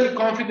we are fairly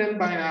confident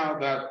by now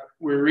that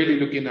we're really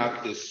looking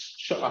at this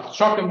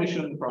shock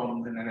emission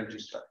from an energy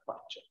stratified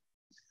jet.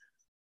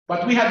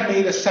 But we had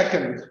made a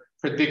second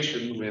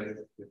prediction with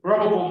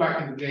probable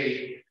back in the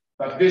day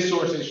that these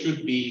sources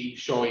should be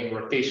showing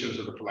rotations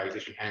of the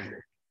polarization angle,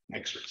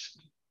 X-rays.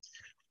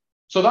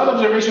 So that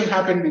observation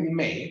happened in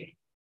May,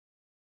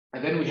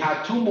 and then we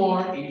had two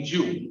more in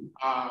June,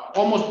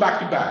 almost back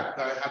to back,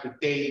 that had a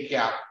day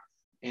gap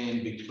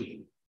in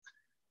between.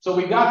 So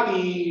we got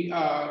the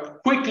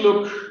quick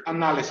look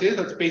analysis.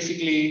 That's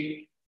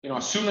basically,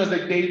 as soon as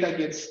the data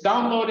gets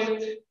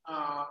downloaded,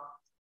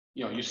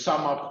 you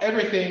sum up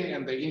everything,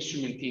 and the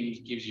instrument team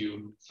gives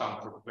you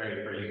some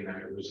very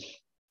preliminary result.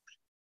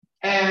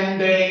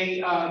 And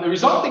the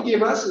result they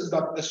gave us is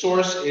that the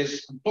source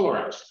is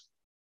polarized.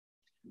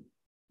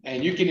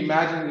 And you can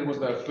imagine it was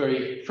the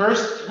very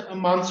first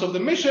months of the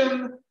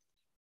mission,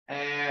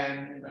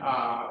 and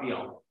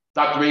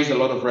that raised a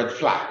lot of red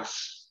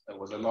flags. There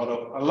was a lot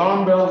of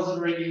alarm bells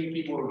ringing.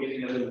 People were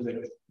getting a little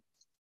bit,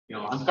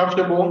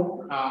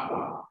 uncomfortable.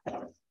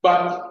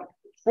 But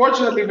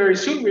fortunately, very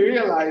soon we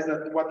realized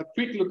that what the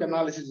quick look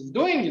analysis is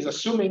doing is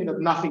assuming that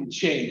nothing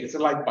changed. It's a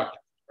light bucket,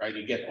 right?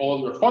 You get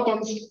all your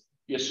photons,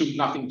 you assume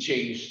nothing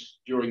changed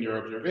during your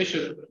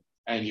observation,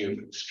 and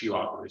you spew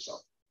out the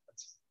result.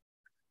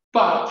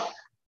 But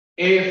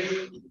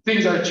if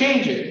things are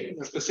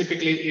changing,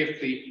 specifically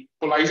if the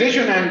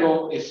polarization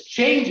angle is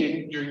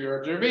changing during your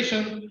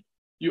observation,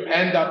 you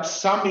end up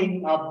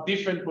summing up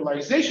different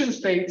polarization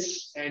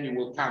states, and you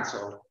will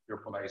cancel your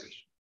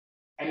polarization.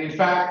 And in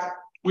fact,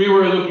 we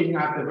were looking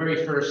at the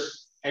very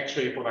first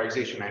X-ray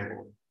polarization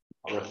angle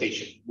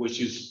rotation, which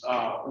is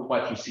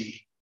what you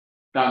see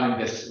down in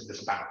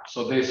this panel.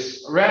 So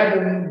this red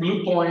and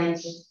blue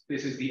points,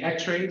 this is the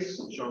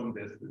X-rays showing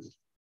this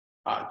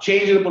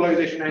change in the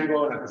polarization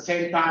angle. And at the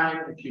same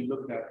time, if you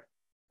look at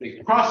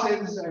the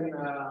crosses and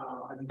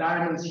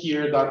diamonds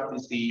here, that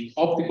is the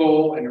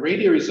optical and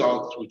radio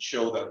results, which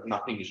show that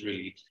nothing is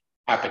really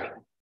happening.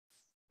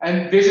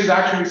 And this is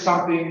actually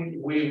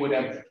something we would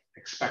have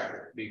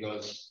expected,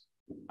 because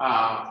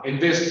in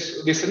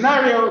this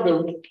scenario,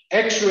 the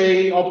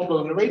X-ray, optical,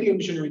 and radio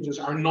emission regions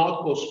are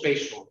not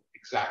co-spatial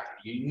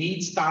exactly. You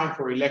need time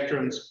for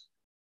electrons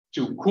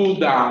to cool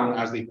down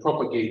as they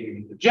propagate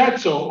in the jet.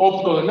 So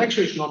optical and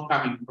X-ray is not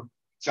coming from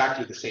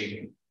exactly the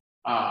same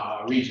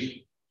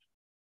region.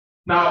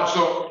 Now,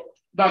 so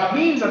that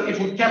means that if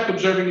we kept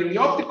observing in the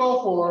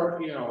optical for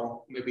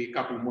maybe a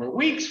couple more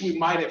weeks, we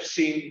might have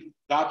seen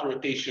that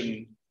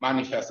rotation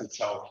manifest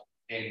itself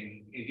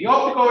in the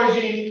optical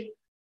regime.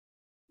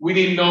 We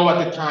didn't know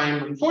at the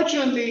time,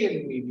 unfortunately,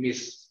 and we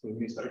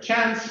missed our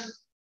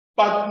chance,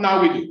 but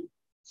now we do.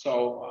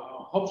 So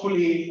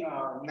hopefully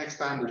next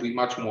time we'll be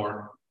much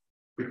more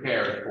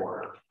prepared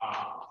for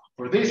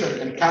this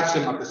and catch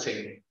them at the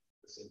same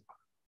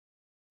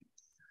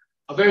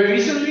time. Very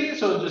recently,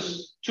 so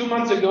just 2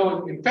 months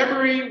ago in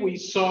February, we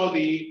saw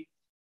the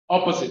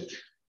opposite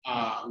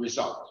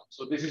result.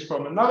 So this is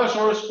from another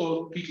source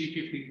called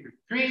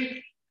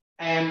PG1553.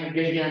 And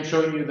again, here I'm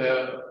showing you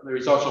the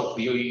results of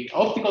the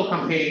optical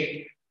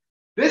campaign.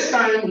 This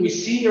time we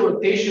see a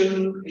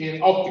rotation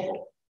in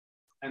optical.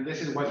 And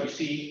this is what you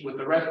see with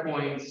the red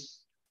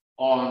points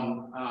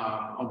on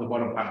the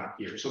bottom panel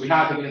here. So we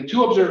had, again,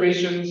 2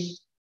 observations.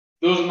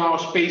 Those are now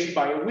spaced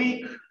by a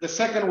week. The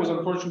second was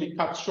unfortunately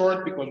cut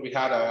short because we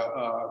had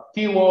a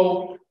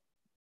T-wall.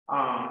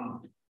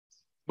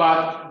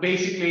 But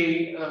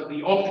basically,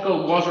 the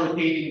optical was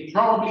rotating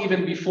probably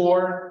even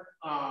before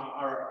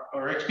our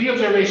XP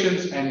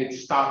observations, and it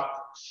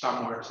stopped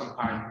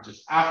sometime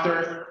just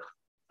after.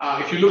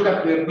 If you look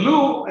at the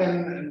blue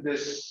and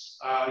this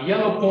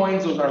yellow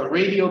points, those are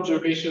radio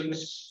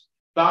observations.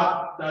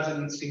 That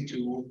doesn't seem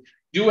to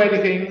do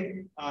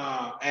anything.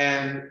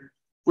 And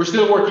we're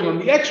still working on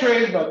the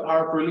X-rays, but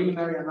our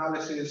preliminary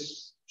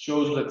analysis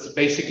shows that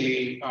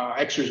basically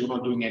X-rays were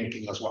not doing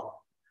anything as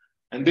well.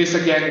 And this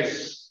again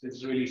is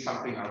really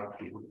something I would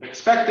have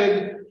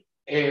expected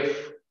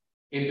if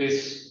in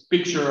this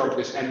picture of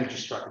this energy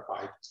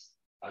stratified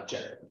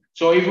jet.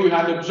 So if we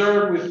had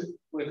observed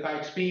with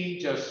IXPE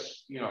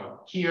just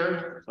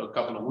here, so a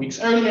couple of weeks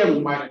earlier, we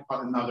might have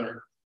had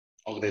another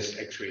of this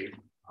X-ray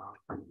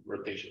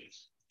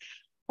rotations.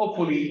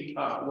 Hopefully,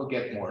 we'll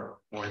get more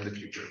in the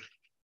future.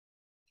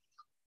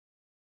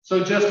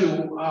 So just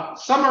to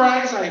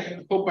summarize,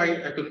 I hope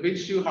I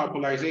convinced you how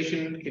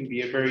polarization can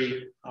be a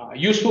very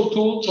useful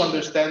tool to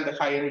understand the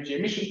high energy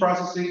emission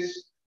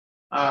processes.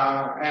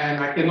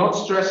 And I cannot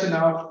stress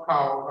enough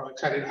how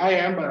excited I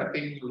am, but I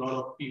think a lot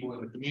of people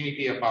in the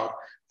community about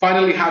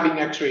finally having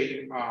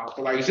X-ray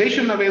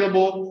polarization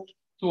available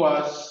to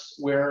us.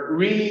 We're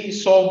really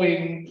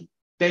solving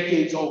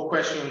decades-old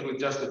questions with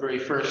just the very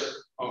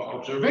first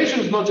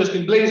observations, not just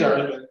in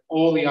blazars, but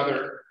all the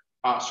other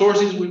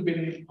sources we've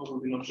been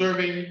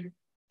observing.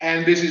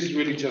 And this is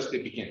really just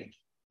the beginning.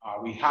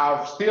 We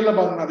have still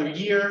about another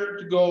year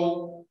to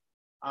go.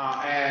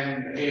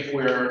 And if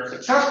we're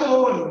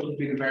successful, and we've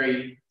been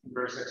very,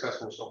 very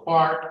successful so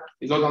far,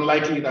 it's not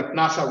unlikely that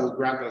NASA will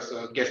grant us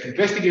a guest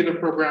investigator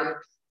program,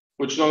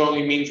 which not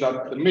only means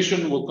that the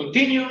mission will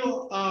continue,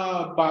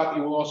 but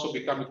it will also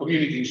become a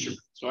community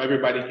instrument. So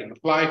everybody can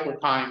apply for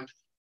time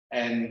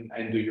and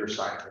do your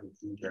science, and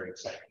it's very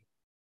exciting.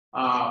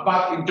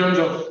 But in terms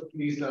of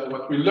these,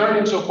 what we're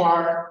learning so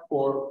far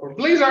for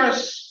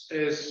blazars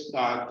is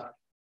that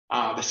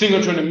the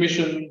synchrotron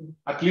emission,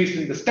 at least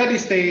in the steady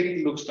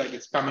state, looks like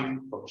it's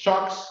coming from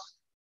shocks.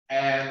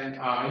 And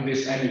in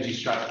this energy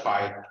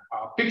stratified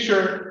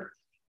picture,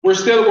 we're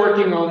still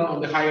working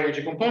on the high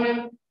energy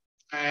component,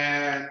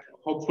 and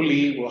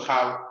hopefully we'll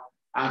have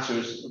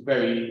answers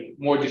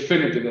more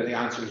definitive than the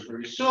answers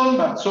very soon.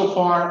 But so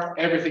far,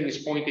 everything is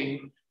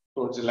pointing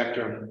towards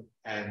electron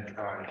and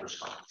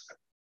interference.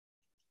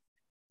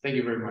 Thank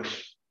you very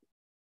much.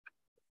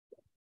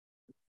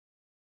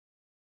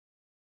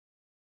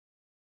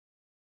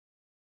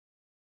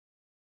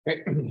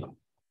 Okay.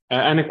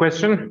 Any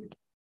question?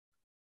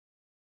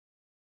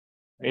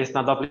 Yes,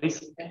 Nada,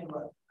 please. Thank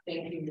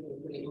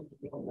you.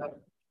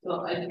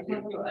 So I just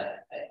want to,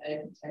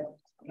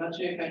 I'm not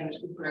sure if I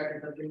understood correctly,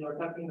 but when you were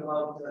talking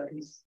about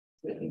this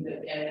in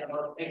the end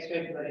about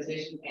X-ray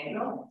polarization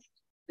angle,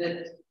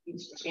 that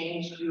it's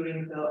changed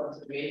during the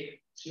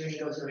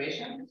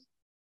observation.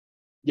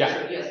 Yeah.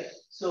 So,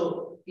 yes.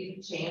 So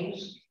it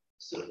changed.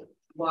 So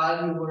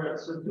while you were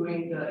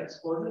during the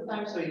exposure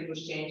time, so it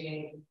was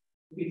changing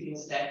within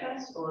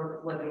seconds,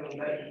 or what do you mean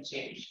by it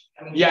changed?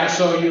 I mean, yeah.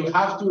 So you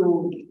have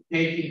to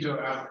take into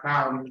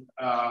account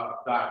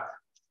that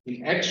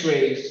in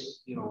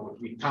X-rays,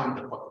 we count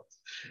the photons.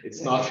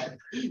 It's not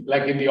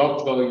like in the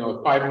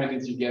optical, 5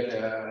 minutes you get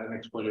an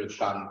exposure, it's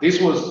done. This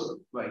was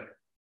like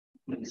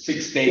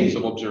 6 days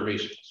of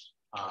observations.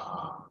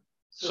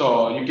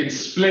 So you can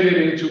split it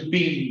into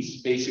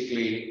beams,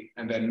 basically,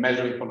 and then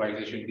measuring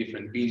polarization in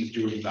different beams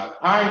during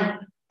that time.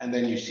 And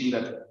then you see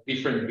that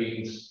different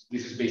beams,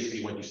 this is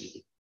basically what you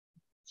see.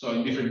 So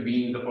in different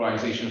beams, the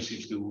polarization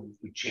seems to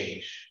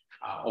change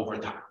over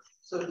time.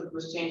 So it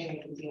was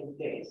changing within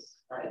days,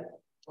 right?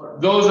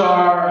 Those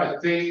are, I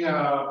think,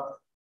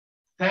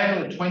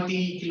 10 or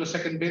 20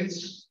 kilosecond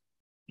bins.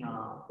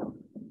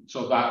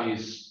 So that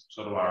is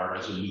sort of our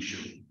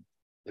resolution,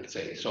 let's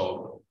say.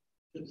 So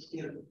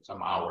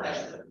some hours.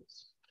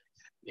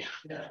 Yeah.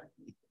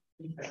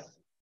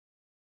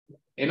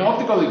 In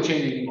optical, it's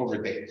changing over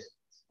days.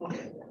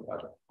 Okay.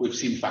 But we've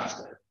seen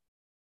faster.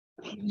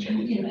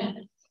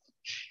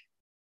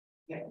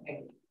 Yeah.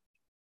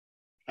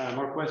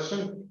 More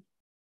question?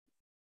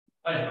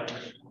 I have a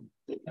question.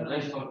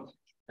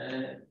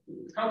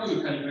 How do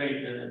you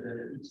calibrate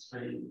the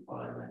X-ray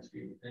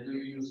polarimetry? Do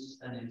you use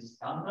any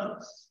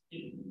standards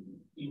in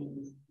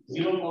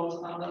zero-pole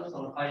standards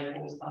or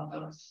high-pole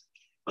standards?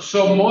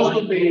 So most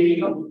of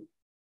the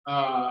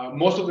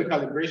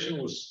calibration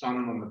was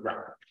done on the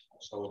ground.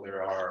 So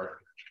there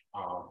are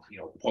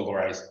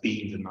polarized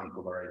beams and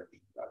non-polarized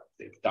beams that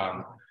they've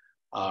done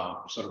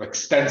sort of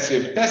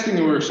extensive testing.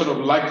 We were sort of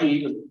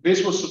lucky. The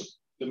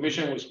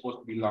mission was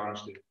supposed to be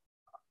launched in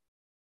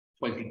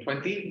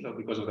 2020. So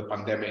because of the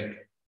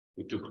pandemic,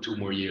 we took 2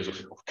 more years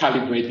of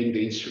calibrating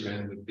the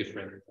instrument with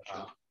different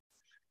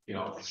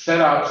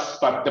setups.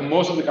 But the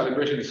most of the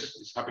calibration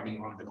is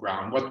happening on the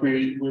ground. What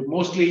we're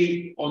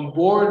mostly on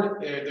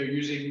board, they're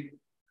using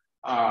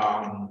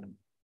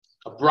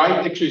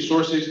bright X-ray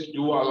sources to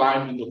do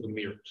alignment of the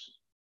mirrors,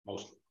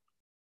 mostly.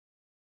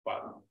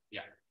 But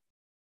yeah.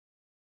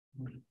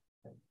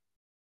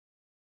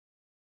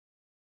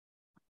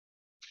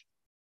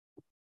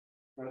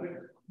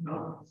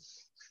 No.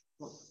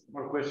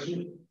 More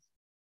question?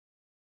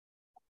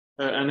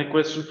 Any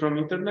question from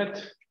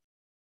internet?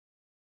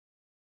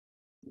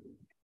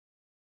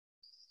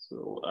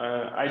 So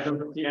I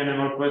don't see any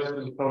more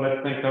questions. So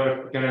let's thank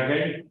our speaker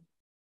again.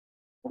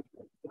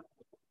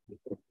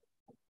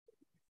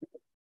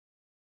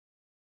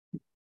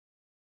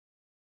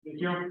 Thank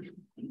you.